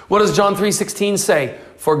 What does John 3:16 say?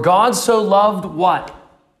 For God so loved what?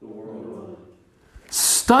 The world.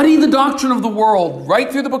 Study the doctrine of the world right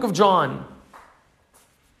through the book of John.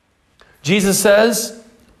 Jesus says,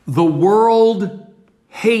 the world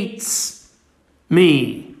hates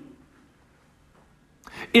me.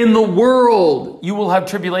 In the world you will have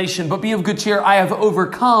tribulation, but be of good cheer. I have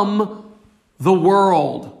overcome the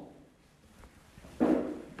world.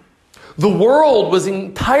 The world was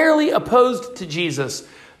entirely opposed to Jesus.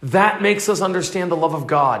 That makes us understand the love of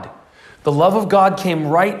God. The love of God came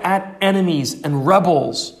right at enemies and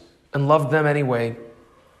rebels and loved them anyway.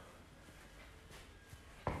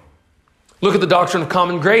 Look at the doctrine of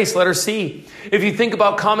common grace, letter C. If you think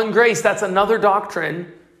about common grace, that's another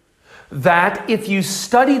doctrine that if you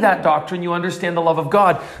study that doctrine, you understand the love of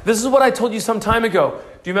God. This is what I told you some time ago.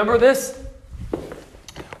 Do you remember this?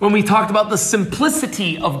 When we talked about the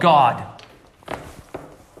simplicity of God.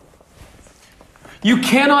 You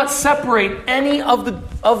cannot separate any of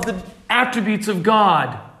the attributes of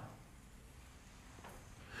God.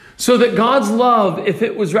 So that God's love, if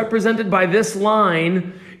it was represented by this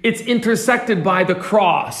line, it's intersected by the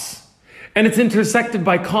cross, and it's intersected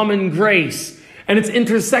by common grace, and it's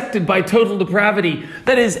intersected by total depravity.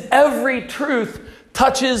 That is, every truth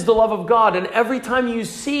touches the love of God, and every time you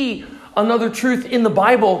see another truth in the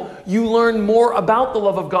Bible, you learn more about the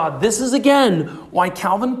love of God. This is, again, why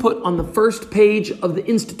Calvin put on the first page of the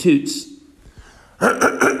Institutes.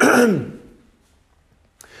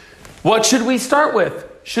 What should we start with?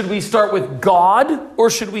 Should we start with God, or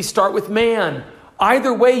should we start with man?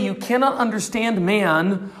 Either way, you cannot understand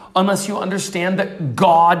man unless you understand that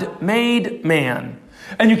God made man.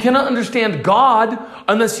 And you cannot understand God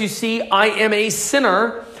unless you see I am a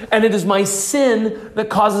sinner, and it is my sin that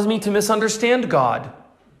causes me to misunderstand God.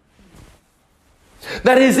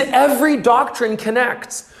 That is, every doctrine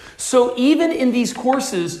connects. So even in these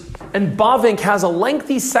courses, and Bavinck has a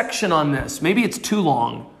lengthy section on this, maybe it's too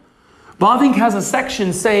long. Bavinck has a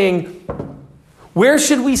section saying, where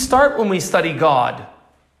should we start when we study God?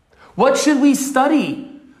 What should we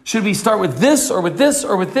study? Should we start with this or with this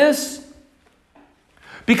or with this?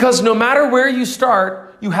 Because no matter where you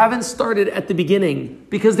start, you haven't started at the beginning,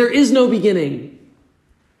 because there is no beginning.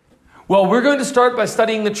 Well, we're going to start by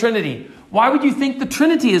studying the Trinity. Why would you think the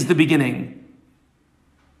Trinity is the beginning?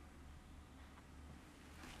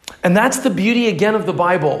 And that's the beauty again of the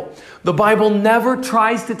Bible. The Bible never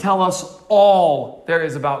tries to tell us all there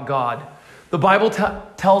is about God. The Bible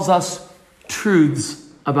tells us truths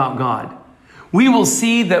about God. We will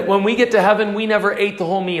see that when we get to heaven, we never ate the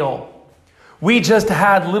whole meal. We just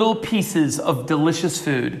had little pieces of delicious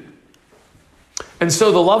food. And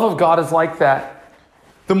so the love of God is like that.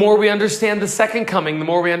 The more we understand the second coming, the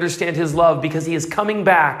more we understand his love, because he is coming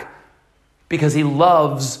back, because he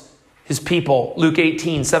loves his people. Luke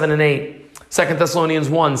 18, 7 and 8. 2 Thessalonians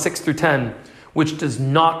 1, 6 through 10, which does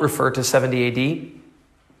not refer to 70 AD.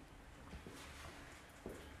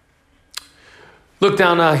 Look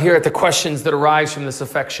down here at the questions that arise from this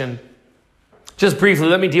affection. Just briefly,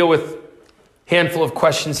 let me deal with a handful of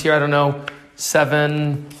questions here. I don't know,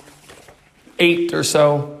 7, 8 or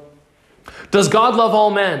so. Does God love all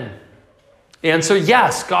men? The answer,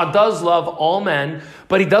 yes, God does love all men,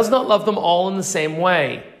 but he does not love them all in the same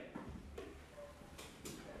way.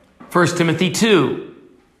 1 Timothy 2.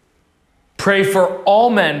 Pray for all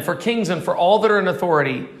men, for kings and for all that are in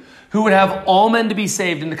authority, who would have all men to be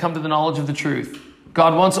saved and to come to the knowledge of the truth.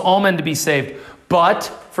 God wants all men to be saved. But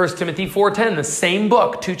 1 Timothy 4:10, the same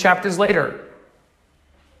book, 2 chapters later.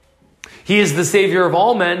 He is the Savior of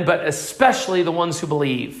all men, but especially the ones who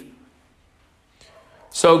believe.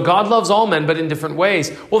 So God loves all men, but in different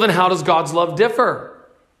ways. Well, then how does God's love differ?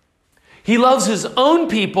 He loves his own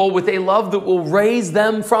people with a love that will raise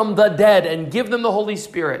them from the dead and give them the Holy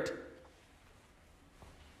Spirit.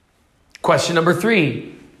 Question number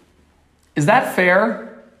 3. Is that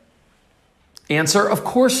fair? Answer, of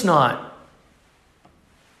course not.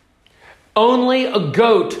 Only a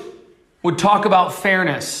goat would talk about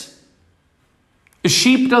fairness. A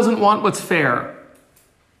sheep doesn't want what's fair.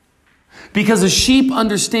 Because a sheep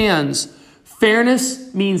understands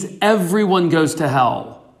fairness means everyone goes to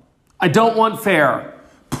hell. I don't want fair.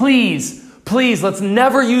 Please, let's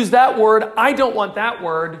never use that word. I don't want that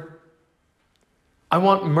word. I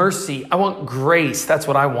want mercy. I want grace. That's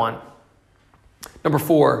what I want. Number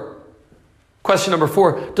 4. Question number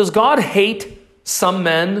 4. Does God hate some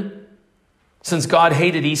men since God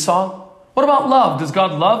hated Esau? What about love? Does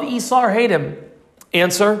God love Esau or hate him?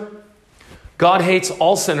 Answer. God hates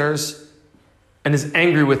all sinners and is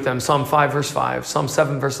angry with them. Psalm 5 verse 5. Psalm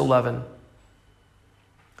 7 verse 11.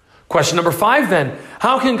 Question number 5 then.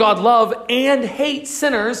 How can God love and hate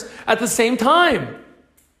sinners at the same time?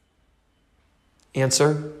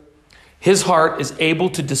 Answer. His heart is able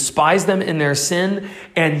to despise them in their sin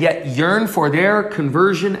and yet yearn for their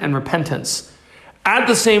conversion and repentance at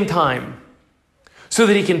the same time, so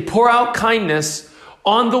that he can pour out kindness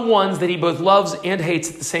on the ones that he both loves and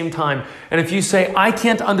hates at the same time. And if you say, I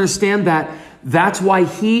can't understand that, that's why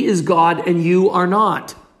he is God and you are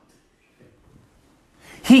not.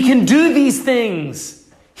 He can do these things.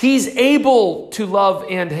 He's able to love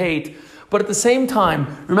and hate. But at the same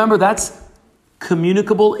time, remember, that's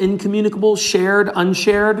communicable, incommunicable, shared,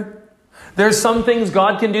 unshared. There's some things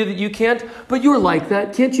God can do that you can't, but you're like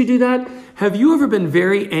that. Can't you do that? Have you ever been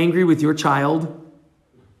very angry with your child?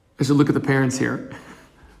 I should look at the parents here.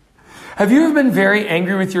 Have you ever been very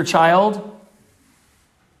angry with your child?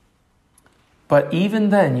 But even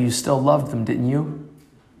then, you still loved them, didn't you?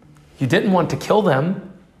 You didn't want to kill them.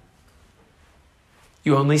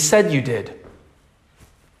 You only said you did.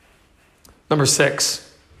 Number 6.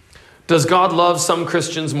 Does God love some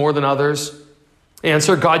Christians more than others?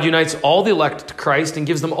 Answer, God unites all the elect to Christ and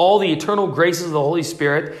gives them all the eternal graces of the Holy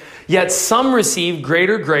Spirit. Yet some receive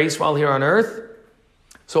greater grace while here on earth.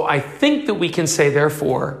 So I think that we can say,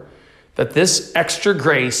 therefore, that this extra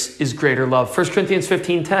grace is greater love. 1 Corinthians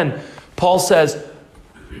 15:10, Paul says,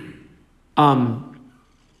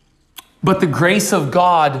 but the grace of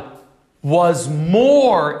God was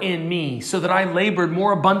more in me, so that I labored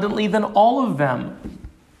more abundantly than all of them.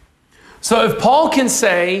 So if Paul can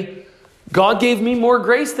say, God gave me more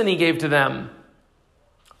grace than he gave to them,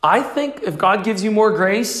 I think if God gives you more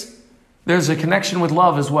grace, there's a connection with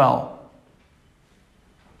love as well.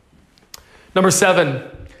 Number 7,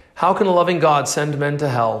 how can a loving God send men to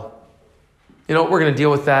hell? You know, we're going to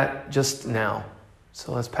deal with that just now.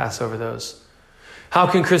 So let's pass over those. How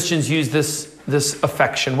can Christians use this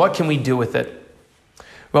affection? What can we do with it?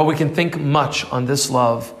 Well, we can think much on this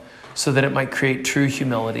love so that it might create true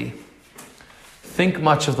humility. Think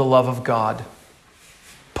much of the love of God.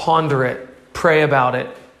 Ponder it. Pray about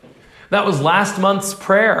it. That was last month's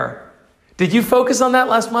prayer. Did you focus on that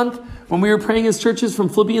last month when we were praying as churches from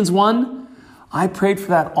Philippians 1? I prayed for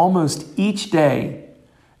that almost each day,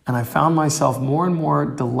 and I found myself more and more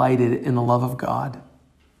delighted in the love of God.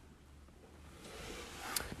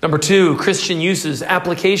 Number 2, Christian uses,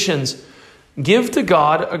 applications. Give to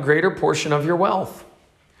God a greater portion of your wealth.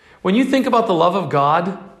 When you think about the love of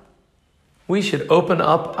God, we should open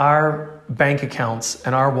up our bank accounts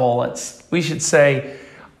and our wallets. We should say,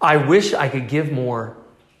 I wish I could give more.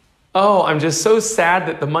 Oh, I'm just so sad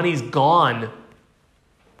that the money's gone.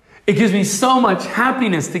 It gives me so much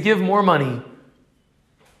happiness to give more money.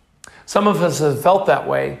 Some of us have felt that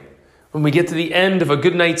way. When we get to the end of a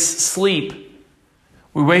good night's sleep,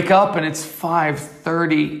 we wake up and it's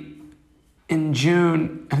 5:30 in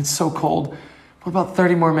June and it's so cold. What about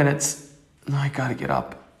 30 more minutes? No, I got to get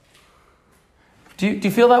up. Do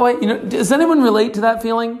you feel that way? Does anyone relate to that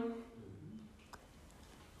feeling?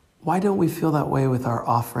 Why don't we feel that way with our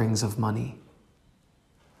offerings of money?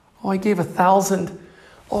 Oh, I gave 1,000.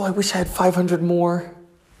 Oh, I wish I had 500 more.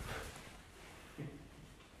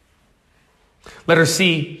 Letter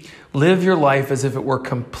C, live your life as if it were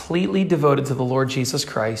completely devoted to the Lord Jesus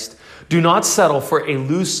Christ. Do not settle for a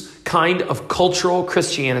loose kind of cultural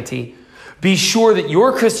Christianity. Be sure that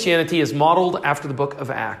your Christianity is modeled after the book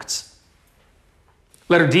of Acts.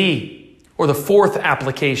 Letter D, or the 4th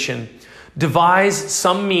application, devise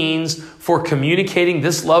some means for communicating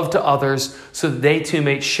this love to others so that they too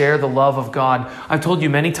may share the love of God. I've told you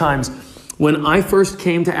many times, when I first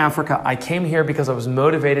came to Africa, I came here because I was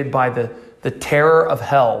motivated by the terror of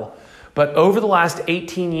hell. But over the last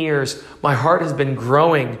 18 years, my heart has been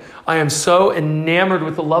growing. I am so enamored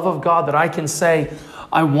with the love of God that I can say,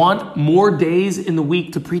 I want more days in the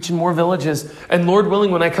week to preach in more villages. And Lord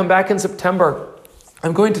willing, when I come back in September,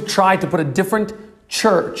 I'm going to try to put a different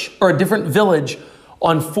church or a different village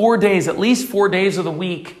on 4 days, at least 4 days of the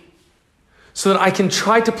week, so that I can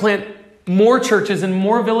try to plant more churches and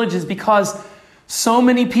more villages, because so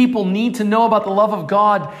many people need to know about the love of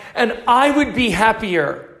God, and I would be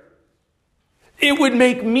happier. It would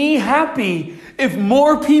make me happy if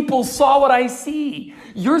more people saw what I see.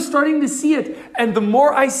 You're starting to see it, and the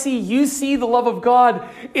more I see you see the love of God,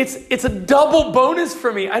 it's a double bonus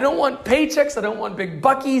for me. I don't want paychecks. I don't want big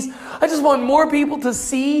buckies. I just want more people to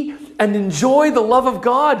see and enjoy the love of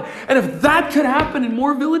God. And if that could happen in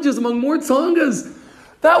more villages, among more Tsongas,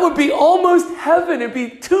 that would be almost heaven. It'd be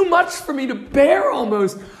too much for me to bear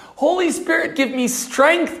almost. Holy Spirit, give me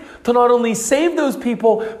strength to not only save those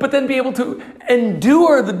people, but then be able to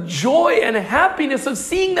endure the joy and happiness of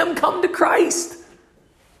seeing them come to Christ.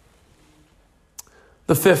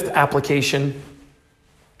 The 5th application,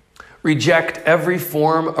 reject every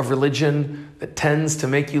form of religion that tends to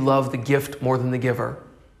make you love the gift more than the giver.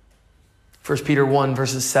 1 Peter 1,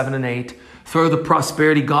 verses 7 and 8. Throw the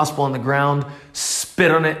prosperity gospel on the ground,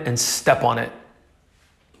 spit on it, and step on it.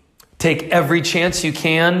 Take every chance you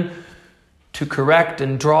can to correct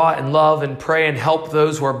and draw and love and pray and help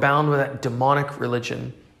those who are bound with that demonic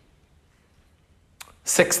religion.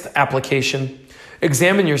 6th application,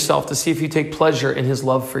 examine yourself to see if you take pleasure in his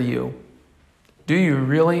love for you. Do you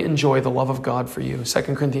really enjoy the love of God for you?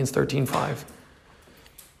 2 Corinthians 13:5.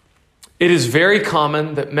 It is very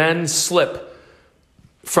common that men slip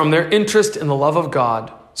from their interest in the love of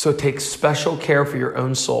God, so take special care for your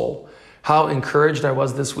own soul. How encouraged I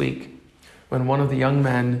was this week when one of the young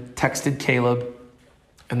men texted Caleb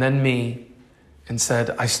and then me and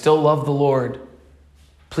said, I still love the Lord.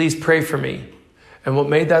 Please pray for me. And what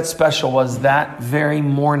made that special was that very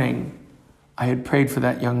morning, I had prayed for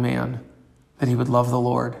that young man that he would love the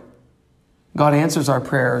Lord. God answers our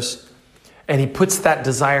prayers, and he puts that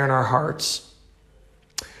desire in our hearts.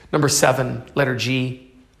 Number 7, letter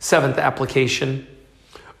G, 7th application.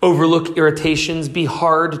 Overlook irritations. Be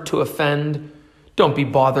hard to offend. Don't be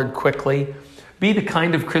bothered quickly. Be the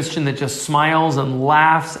kind of Christian that just smiles and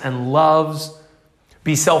laughs and loves.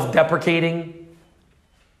 Be self-deprecating.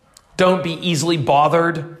 Don't be easily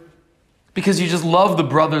bothered because you just love the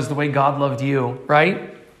brothers the way God loved you,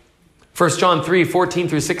 right? 1 John 3, 14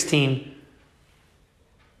 through 16.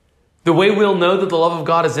 The way we'll know that the love of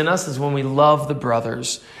God is in us is when we love the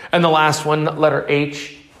brothers. And the last one, letter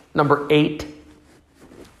H, number 8.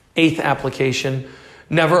 8th application.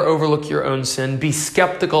 Never overlook your own sin. Be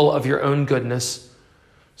skeptical of your own goodness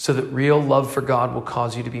so that real love for God will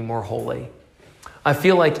cause you to be more holy. I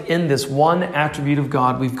feel like in this one attribute of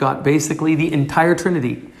God, we've got basically the entire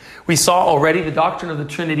Trinity. We saw already the doctrine of the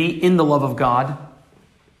Trinity in the love of God.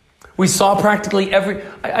 We saw practically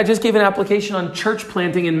I just gave an application on church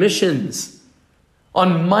planting and missions,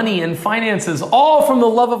 on money and finances, all from the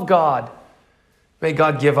love of God. May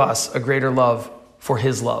God give us a greater love for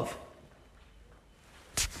his love.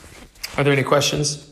 Are there any questions?